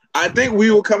that. I think we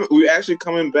were actually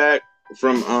coming back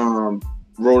from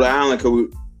Rhode Island because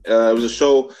it was a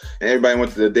show and everybody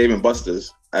went to the Dave and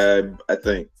Buster's. I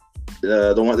think.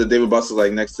 The one that David Buster's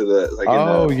like next to the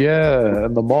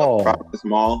in the mall.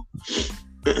 Mall.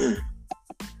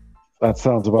 That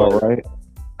sounds about right.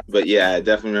 But yeah, I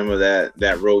definitely remember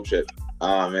that road trip.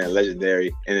 Oh man,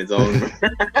 legendary in its own.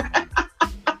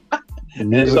 The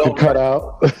music could cut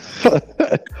out.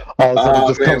 All of a sudden, it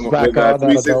just comes back on out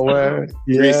of nowhere.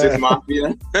 3-6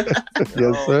 Mafia.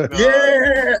 Yes, sir.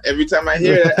 Yeah. Every time I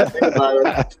hear that, I think about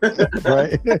it.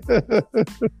 Right.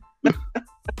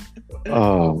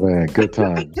 Oh man, good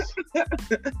times.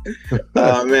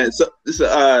 Oh man, so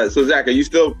Zach, are you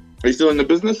still in the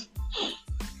business?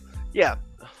 Yeah.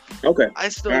 Okay. I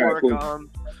still All right, work. cool.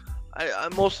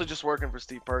 I'm mostly just working for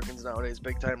Steve Perkins nowadays.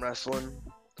 Big Time Wrestling.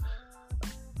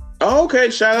 Oh, okay.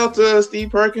 Shout out to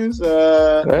Steve Perkins.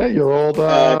 Hey, your old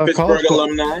Pittsburgh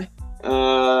alumni.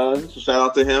 So shout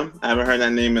out to him. I haven't heard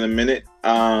that name in a minute. So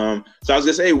I was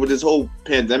gonna say, with this whole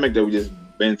pandemic that we just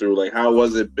been through, like, how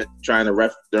was it trying to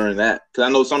ref during that? Because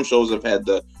I know some shows have had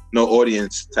the no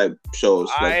audience type shows.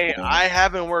 I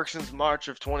haven't worked since March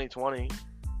of 2020.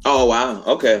 Oh wow.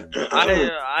 Okay.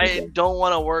 I don't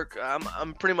want to work.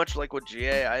 I'm pretty much like with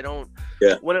GA. I don't.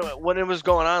 Yeah. When it was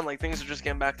going on, like, things are just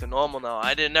getting back to normal now.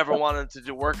 I never wanted to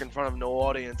do work in front of no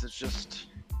audience. It's just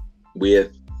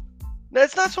weird. No,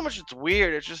 it's not so much it's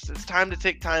weird. It's just it's time to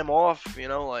take time off. You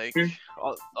know, like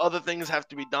other things have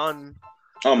to be done.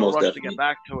 Almost rush definitely. to get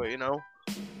back to it. You know.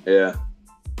 Yeah.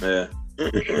 Yeah.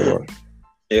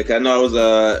 Yeah, 'cause I know I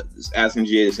was asking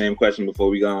GA the same question before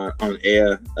we got on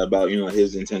air about, you know,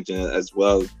 his intention as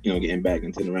well, you know, getting back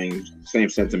into the ring. Same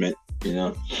sentiment, you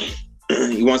know.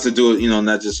 He wants to do it, you know,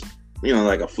 not just, you know,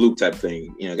 like a fluke type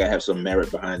thing. You know, gotta have some merit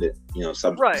behind it, you know,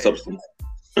 substance.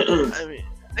 I mean,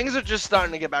 things are just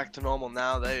starting to get back to normal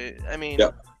now.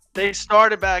 They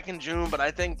started back in June, but I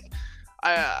think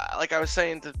like I was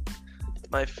saying to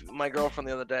my girlfriend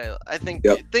the other day, I think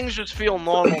things just feel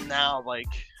normal now. Like,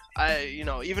 you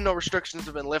know, even though restrictions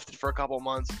have been lifted for a couple of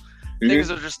months,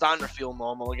 things are just starting to feel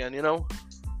normal again, you know?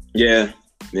 Yeah.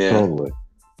 Totally.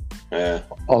 Yeah.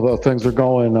 Although things are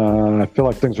going, I feel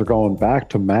like things are going back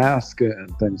to mask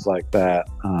and things like that.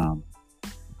 I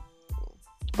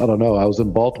don't know. I was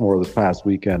in Baltimore this past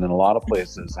weekend, and a lot of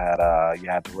places had you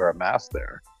had to wear a mask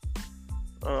there.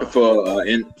 For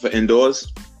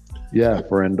indoors? Yeah,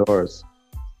 for indoors.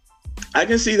 I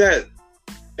can see that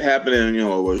happening, you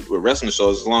know, with wrestling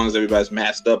shows. As long as everybody's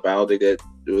masked up, I don't think that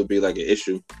it would be like an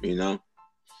issue, you know.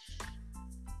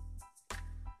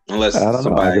 Unless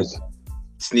somebody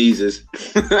sneezes,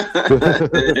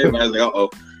 everybody's like, "Uh-oh."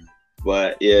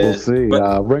 But yeah, we'll see.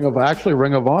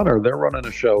 Ring of Honor, they're running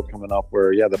a show coming up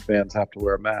where the fans have to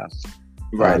wear a mask.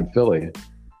 Right. In Philly.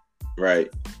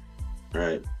 Right.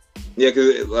 Yeah,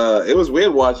 because it was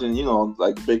weird watching, you know,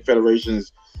 like big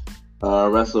federations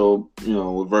wrestle, you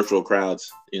know, with virtual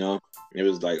crowds. You know, it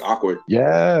was like awkward.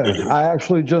 Yeah, I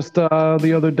actually just the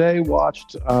other day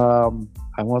watched.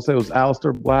 I want to say it was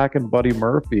Aleister Black and Buddy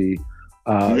Murphy.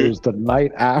 It was the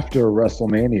night after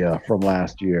WrestleMania from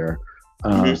last year.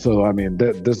 So I mean,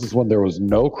 this is when there was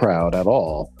no crowd at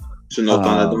all. So no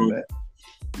Thunderdome.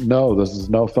 No, this is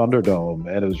no Thunderdome,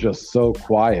 and it was just so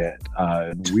quiet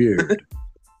and weird.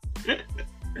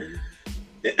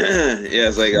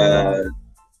 It's like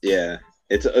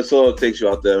it sort of takes you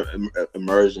out the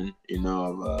immersion, you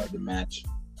know, of the match.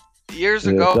 Years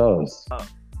ago,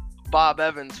 Bob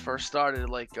Evans first started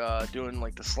doing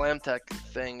like the Slam Tech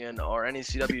thing or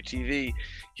NECW TV.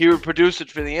 He would produce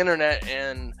it for the internet,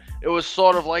 and it was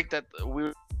sort of like that. We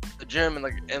were at the gym,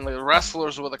 and the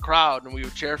wrestlers were the crowd, and we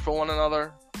would cheer for one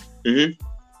another.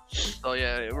 So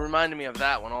yeah, it reminded me of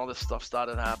that when all this stuff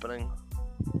started happening.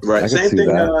 Right. Same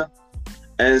thing.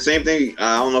 And same thing.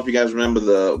 I don't know if you guys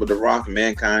remember with the Rock and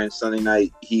Mankind Sunday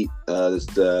Night Heat,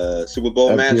 the Super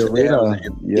Bowl match.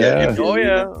 Yeah.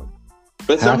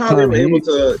 But somehow they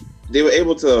were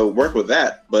able to work with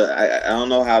that. But I don't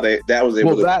know how that was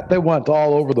able to. Well, they went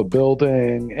all over the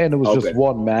building, and it was just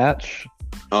one match.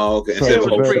 Oh, okay. So it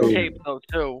was pre-taped though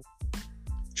too.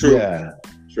 True. Yeah.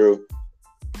 True.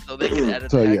 So they can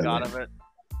edit the heck out of it.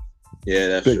 Yeah,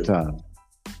 that's big true. Time.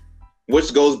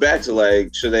 Which goes back to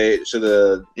like, should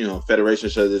the federation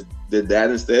should have did that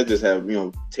instead? Just have, you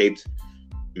know, taped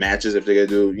matches if they're gonna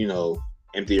do,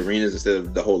 empty arenas instead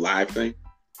of the whole live thing.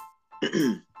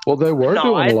 Well, they were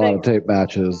doing a lot of tape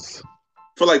matches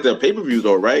for like the pay-per-views,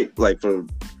 though, right? Like for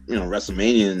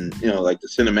WrestleMania and like the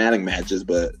cinematic matches,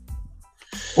 but.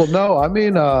 Well, no, I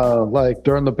mean, like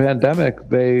during the pandemic,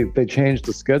 they changed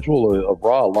the schedule of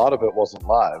Raw. A lot of it wasn't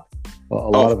live. A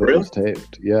lot of it was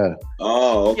taped. Yeah.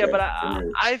 Oh, okay. Yeah, but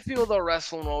I feel though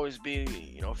wrestling will always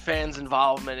be, fans'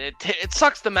 involvement. It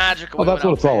sucks the magic away. Well, that's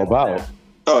what it's all about. There.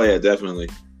 Oh yeah, definitely.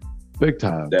 Big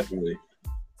time. Definitely.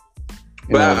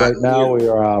 Right now we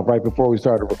are right before we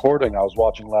started recording. I was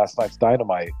watching last night's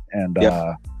Dynamite, and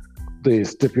the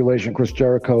stipulation Chris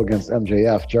Jericho against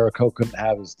MJF. Jericho couldn't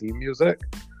have his theme music,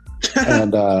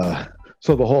 and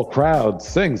so the whole crowd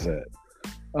sings it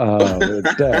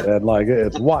instead, and like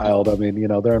it's wild. I mean,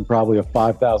 they're in probably a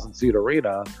 5,000 seat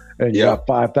arena, and you got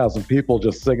 5,000 people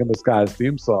just singing this guy's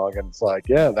theme song, and it's like,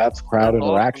 yeah, that's crowd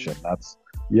interaction. Awesome.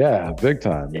 That's big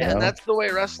time. Yeah, and that's the way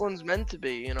wrestling's meant to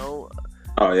be.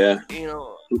 Oh yeah.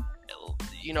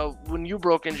 When you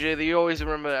broke in, Jay, you always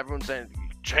remember everyone saying,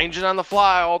 change it on the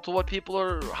fly, all to what people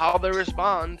are, how they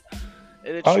respond.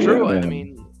 And it's true. Yeah, I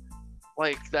mean,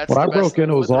 like, that's when I broke in,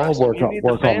 it was all work on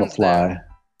the fly.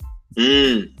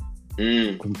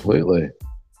 Completely.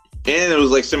 And it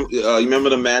was like you remember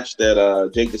the match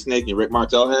that Jake the Snake and Rick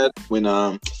Martel had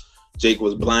when Jake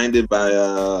was blinded by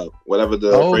whatever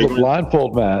the the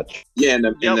blindfold match. Yeah, and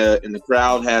the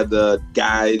crowd had the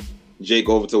guide Jake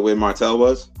over to where Martel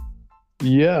was.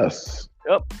 Yes.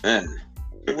 Yep. Man.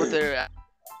 With their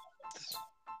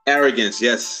arrogance,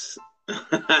 yes.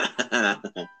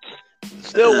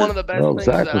 Still, one of the best things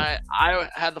exactly. that I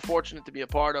had the fortunate to be a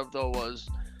part of, though, was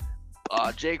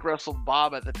Jake wrestled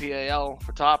Bob at the PAL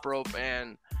for Top Rope,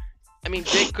 and I mean,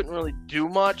 Jake couldn't really do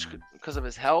much because of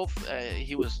his health.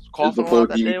 He was coughing a lot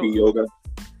that day. Yoga.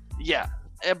 Yeah,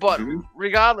 but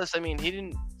regardless, I mean, he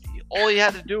didn't. All he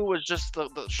had to do was just the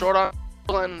short arm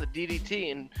and the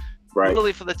DDT, and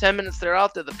literally for the 10 minutes they're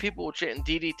out there, the people were chanting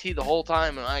DDT the whole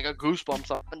time, and I got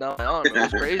goosebumps up and down my arm. It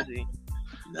was crazy.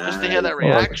 Just to hear that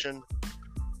reaction.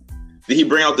 Did he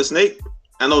bring out the snake?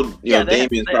 I know,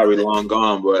 Damien's probably long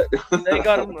gone, but they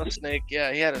got him a snake.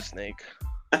 Yeah, he had a snake.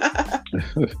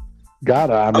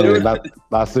 Gotta. I mean,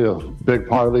 that's a big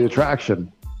part of the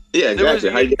attraction. Yeah, exactly.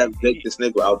 How you have Jake the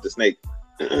Snake without the snake?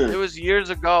 It was years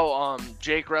ago.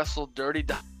 Jake wrestled Dirty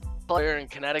Player in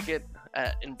Connecticut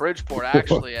in Bridgeport,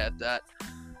 actually, at that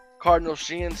Cardinal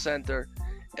Sheehan Center.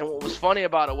 And what was funny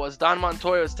about it was Don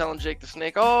Montoya was telling Jake the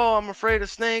Snake, "Oh, I'm afraid of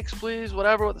snakes, please,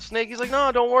 whatever with the snake." He's like,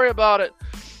 "No, don't worry about it."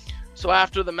 So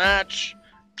after the match,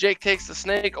 Jake takes the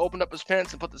snake, opened up his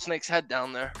pants, and put the snake's head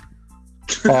down there.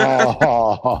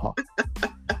 Oh.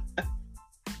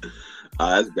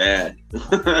 That's bad.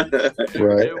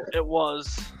 Right. It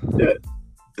was.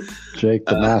 Jake,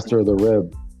 the master of the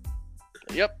rib.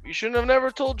 Yep, you shouldn't have never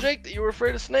told Jake that you were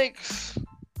afraid of snakes.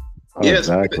 Yeah,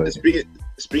 exactly.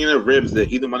 Speaking of ribs,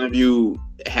 did either one of you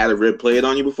had a rib played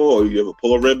on you before, or you ever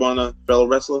pull a rib on a fellow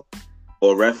wrestler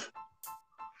or ref?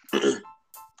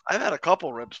 I've had a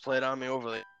couple ribs played on me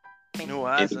over the. Who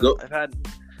hasn't? I've had.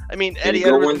 I mean, Eddie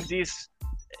Edwards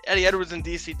and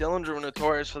DC Dillinger were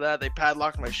notorious for that. They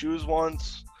padlocked my shoes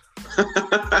once.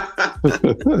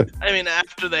 I mean,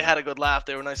 after they had a good laugh,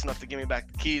 they were nice enough to give me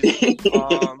back the keys.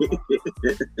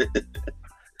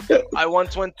 I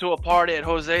once went to a party at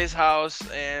Jose's house,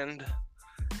 and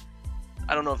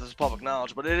I don't know if this is public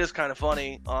knowledge, but it is kind of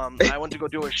funny. I went to go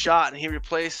do a shot, and he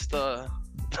replaced the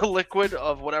liquid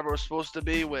of whatever was supposed to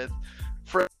be with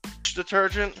fresh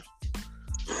detergent.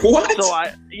 What? So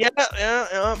yeah,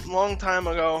 long time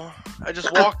ago. I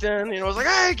just walked in, was like,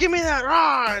 "Hey, give me that,"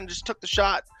 and just took the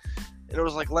shot. And it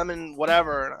was like lemon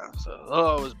whatever, and I was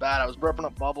it was bad. I was burping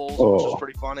up bubbles, which was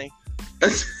pretty funny.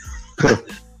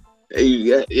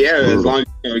 Yeah, as long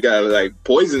as we got like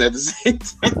poison at the same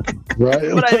time.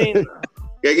 Right. But I mean,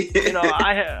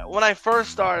 when I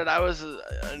first started, I was an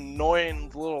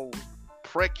annoying little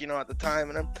prick, at the time,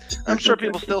 and I'm sure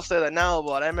people still say that now.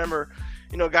 But I remember,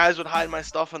 guys would hide my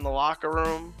stuff in the locker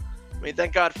room. I mean,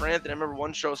 thank God for Anthony. I remember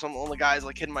one show, one of the guys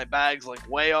like hidden my bags like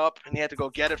way up, and he had to go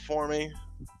get it for me.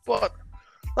 But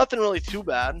nothing really too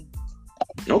bad.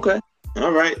 Okay,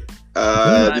 all right.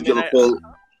 Did you ever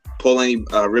pull any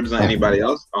ribs on anybody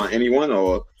else, on anyone,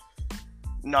 or?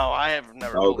 No, I have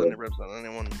never pulled any ribs on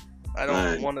anyone. I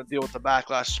don't want to deal with the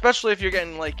backlash, especially if you're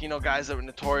getting guys that were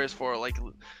notorious for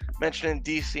mentioning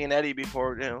DC and Eddie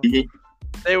before.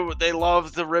 Mm-hmm. They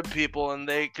loved the rib people, and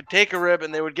they could take a rib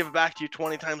and they would give it back to you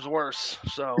 20 times worse.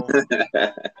 So.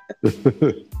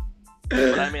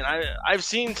 But I mean, I've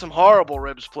seen some horrible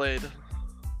ribs played.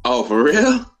 Oh, for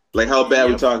real? Like how bad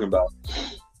we talking about?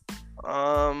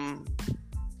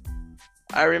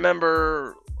 I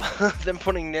remember them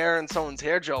putting Nair in someone's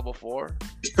hair gel before.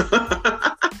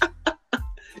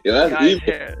 Yeah, that's evil.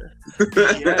 Hair.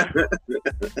 Yeah.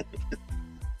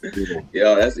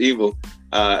 Yeah, that's evil.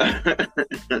 Man.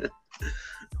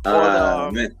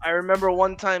 I remember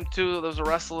one time too, there was a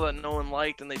wrestler that no one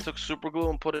liked, and they took super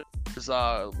glue and put his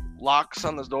locks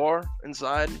on the door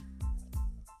inside,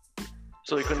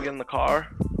 so he couldn't get in the car.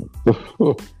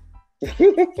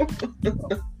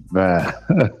 Man.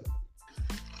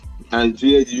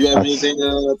 GA, did you have anything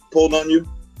pulled on you?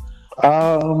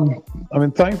 I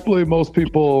mean, thankfully, most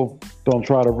people Don't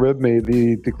try to rib me.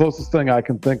 The closest thing I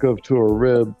can think of to a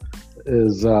rib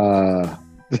is, and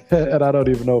I don't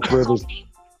even know if rib is.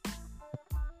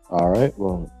 All right,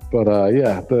 well, but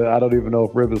yeah, I don't even know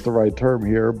if rib is the right term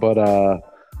here, but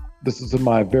this is in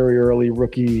my very early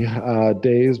rookie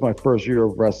days, my first year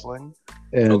of wrestling,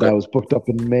 and Okay. I was booked up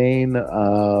in Maine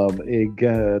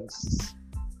against.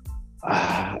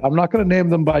 I'm not going to name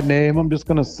them by name. I'm just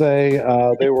going to say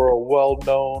they were a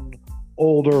well-known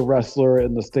older wrestler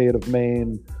in the state of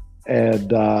Maine.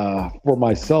 And for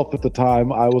myself at the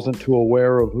time, I wasn't too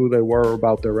aware of who they were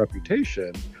about their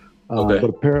reputation. But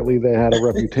apparently they had a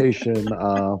reputation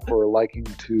for liking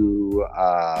to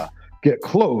get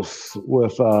close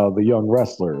with the young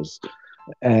wrestlers.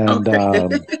 And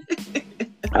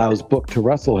I was booked to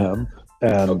wrestle him.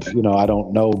 And, you know, I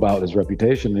don't know about his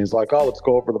reputation. And he's like, oh, let's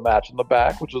go over the match in the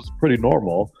back, which is pretty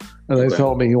normal. And they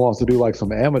tell me he wants to do like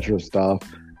some amateur stuff.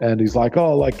 And he's like,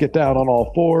 oh, like get down on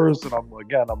all fours. And I'm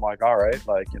like, all right,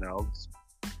 like, you know,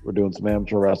 we're doing some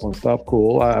amateur wrestling stuff.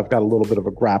 Cool. I've got a little bit of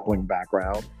a grappling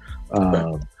background.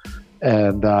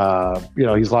 And, you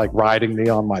know, he's like riding me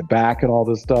on my back and all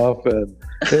this stuff. And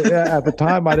at the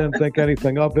time, I didn't think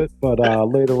anything of it. But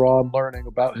later on, learning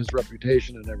about his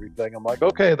reputation and everything, I'm like,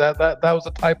 okay, that was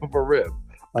a type of a rib.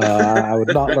 I would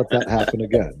not let that happen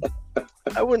again.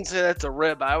 I wouldn't say that's a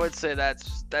rib. I would say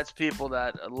that's people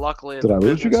that luckily Did I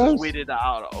lose you guys? weeded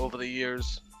out over the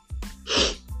years.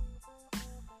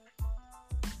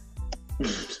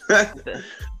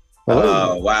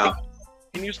 Oh wow.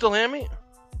 Can you still hear me?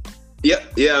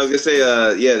 Yep. Yeah, I was gonna say.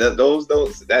 Yeah.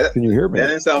 That. Can you hear me? That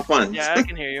didn't sound fun. Yeah, I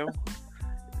can hear you.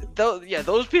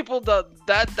 Those people.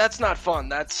 That's not fun.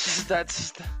 That's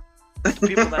the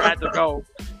people that had to go.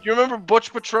 Do you remember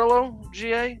Butch Petrillo,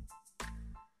 GA?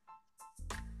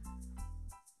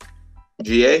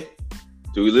 GA,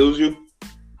 do we lose you? I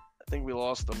think we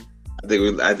lost him. I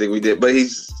think we did, but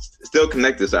he's still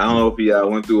connected. So I don't know if he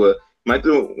went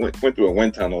through a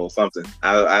wind tunnel or something.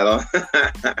 I don't.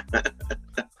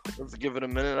 Let's give it a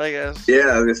minute, I guess. Yeah,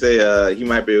 I was gonna say he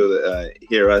might be able to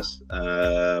hear us,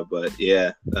 but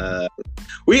yeah,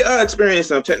 we are experiencing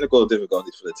some technical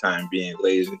difficulties for the time being,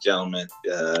 ladies and gentlemen.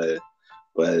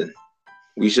 But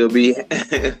we shall be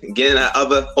getting our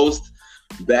other host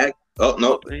back. Oh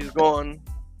no, He's gone.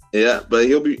 yeah, but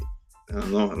he'll be. I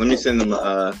don't know. Let me send him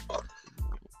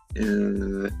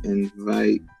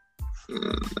invite.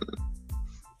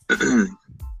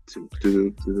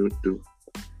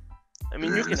 I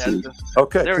mean, you can edit this.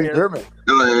 Okay, There can he you is. hear me?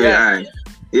 Oh, yeah, Yeah. all right.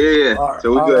 Yeah.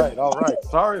 So we're good. All right.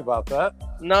 Sorry about that.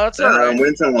 No, it's all right.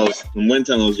 Wind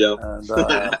tunnels, Joe. And,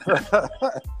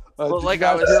 Well, did like you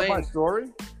I guys was hear saying- my story?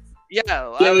 Yeah,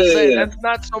 I Yeah, was saying yeah. that's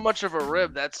not so much of a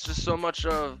rib. That's just so much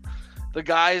of the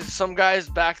guys. Some guys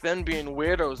back then being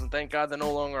weirdos, and thank God they're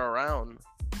no longer around.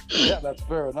 Yeah, that's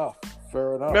fair enough.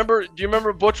 Fair enough. Do you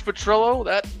remember Butch Petrillo?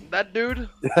 That dude?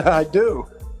 Yeah, I do.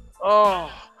 Oh,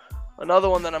 another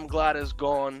one that I'm glad is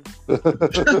gone.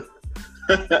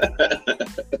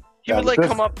 He would like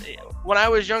come up when I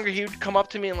was younger. He would come up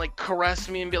to me and like caress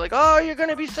me and be like, "Oh, you're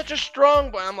gonna be such a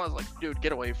strong boy." I was like, "Dude,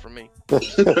 get away from me,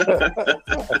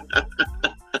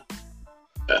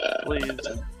 please."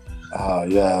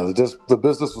 Yeah, the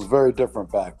business was very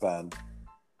different back then.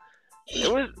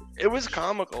 It was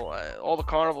comical. All the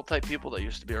carnival type people that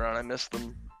used to be around, I missed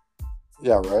them.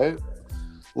 Yeah, right?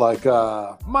 Like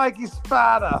Mikey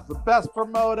Spada, the best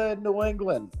promoter in New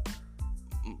England.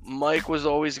 Mike was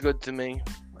always good to me.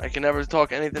 I can never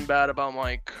talk anything bad about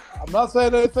Mike. I'm not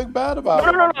saying anything bad about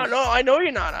him. No. I know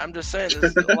you're not. I'm just saying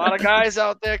there's a lot of guys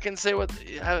out there can say what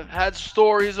have had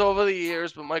stories over the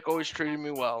years, but Mike always treated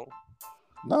me well.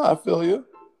 No, I feel you.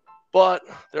 But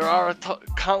there are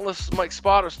countless Mike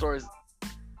Spada stories.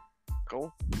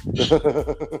 Cool.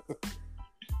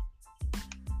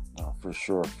 No, for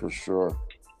sure.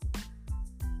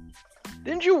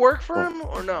 Didn't you work for him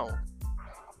or no?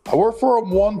 I worked for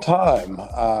him one time.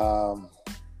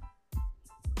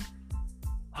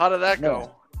 How did that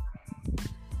go?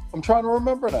 I'm trying to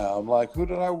remember now. I'm like, who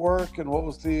did I work and what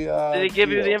was the Did he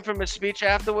give you the infamous speech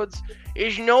afterwards?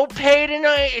 There's no pay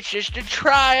tonight. It's just a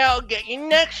tryout. Get you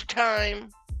next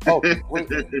time. Oh,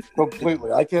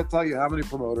 completely. I can't tell you how many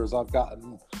promoters I've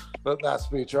gotten that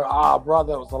speech.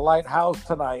 Brother, it was a light house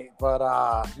tonight, but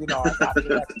I got you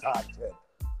next time, kid.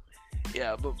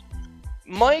 Yeah, but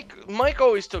Mike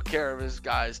always took care of his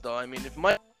guys, though. I mean, if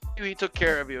Mike, he took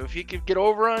care of you. If he could get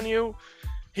over on you,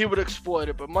 he would exploit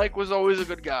it. But Mike was always a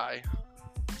good guy.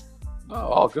 No,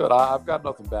 all good. I've got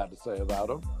nothing bad to say about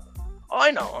him. Oh,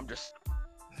 I know. I'm just.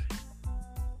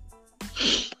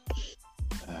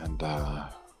 And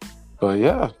but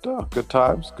yeah, no, good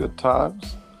times.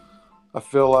 I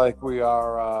feel like we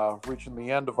are reaching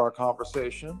the end of our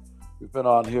conversation. We've been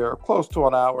on here close to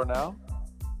an hour now.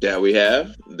 That we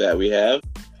have.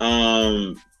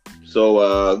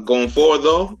 So going forward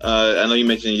though, I know you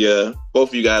mentioned both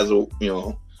of you guys are,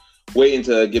 waiting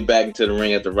to get back into the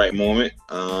ring at the right moment.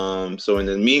 So in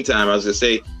the meantime, I was gonna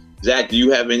say, Zach, do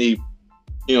you have any,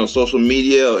 social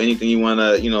media or anything you want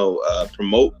to,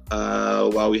 promote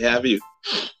while we have you?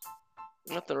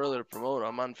 Nothing really to promote.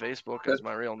 I'm on Facebook as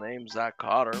my real name, Zach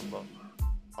Cotter, but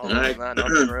other All right. than that,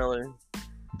 nothing really.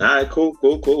 All right, cool.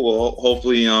 Well,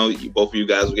 hopefully, both of you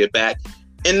guys will get back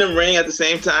in the ring at the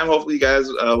same time. Hopefully, you guys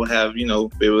will have, be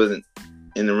able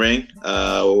in the ring.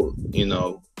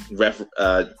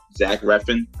 Zach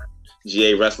Reffin,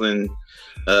 GA Wrestling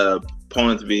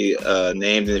opponent to be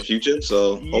named in the future.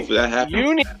 So hopefully that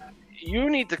happens. You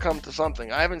need to come to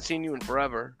something. I haven't seen you in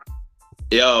forever.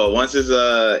 Yo, once it's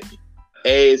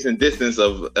it's in distance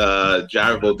of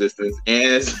drivable distance,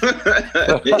 and it's,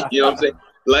 you know what I'm saying.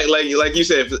 Like you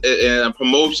said, in a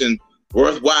promotion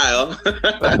worthwhile,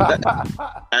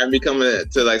 and me coming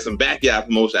to like some backyard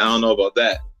promotion. I don't know about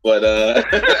that, but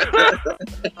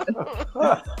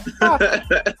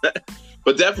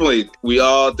but definitely, we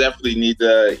all definitely need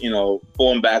to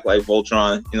form back like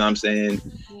Voltron. You know what I'm saying?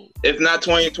 If not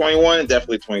 2021,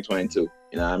 definitely 2022. You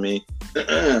know what I mean?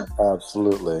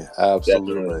 Absolutely.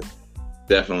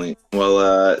 Definitely.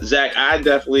 Well, Zach, I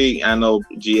know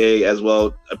GA as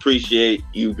well, appreciate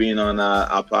you being on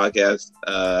our podcast.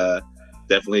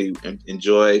 Definitely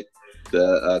enjoy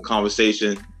the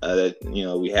conversation that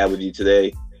we had with you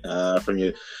today, from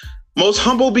your most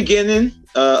humble beginning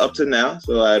up to now.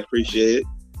 So I appreciate it.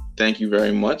 Thank you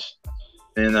very much.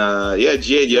 And GA,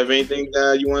 do you have anything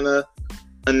you want to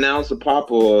announce or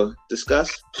pop or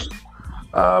discuss?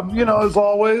 As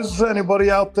always,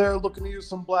 anybody out there looking to use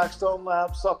some Blackstone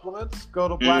Labs supplements, go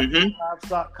to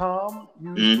blackstonelabs.com,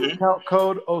 use discount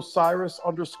code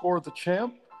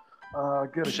Osiris_the-champ.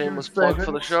 Get a shameless plug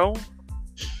for the show.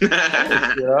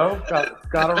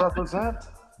 Gotta represent.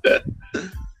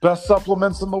 Best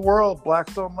supplements in the world,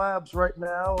 Blackstone Labs right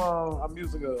now. I'm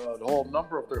using a whole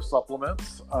number of their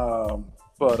supplements.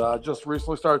 But I just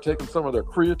recently started taking some of their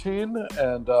creatine,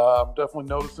 and I'm definitely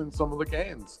noticing some of the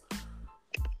gains.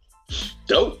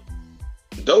 Dope.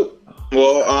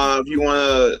 Well, if you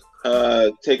want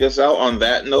to take us out on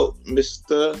that note,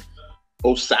 Mr.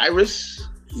 Osiris.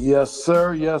 Yes,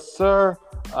 sir.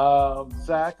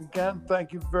 Zach, again,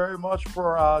 thank you very much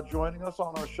for joining us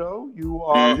on our show. You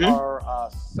are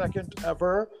our second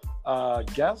ever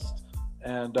guest,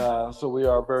 and so we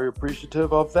are very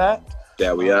appreciative of that.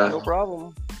 Yeah, we are. No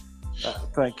problem.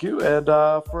 Thank you. And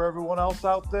for everyone else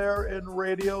out there in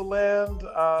Radio Land,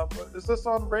 is this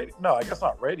on radio? No, I guess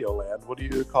not Radio Land. What do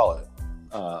you call it?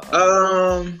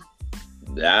 The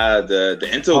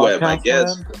interweb, I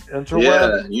guess.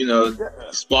 Interweb. Yeah,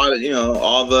 spotted,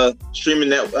 all the streaming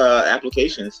net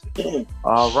applications.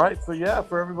 All right. So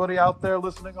for everybody out there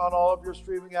listening on all of your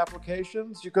streaming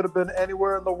applications, you could have been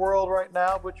anywhere in the world right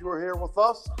now, but you were here with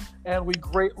us, and we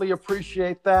greatly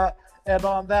appreciate that. And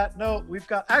on that note, we've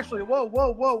got actually, whoa.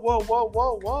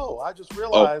 I just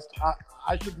realized I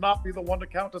should not be the one to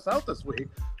count us out this week.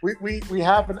 We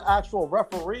have an actual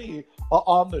referee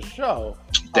on the show.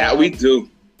 That we do.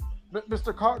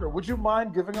 Mr. Carter, would you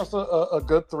mind giving us a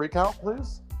good 3 count,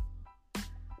 please?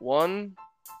 1,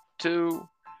 2,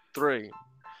 3.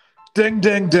 Ding,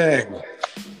 ding, ding.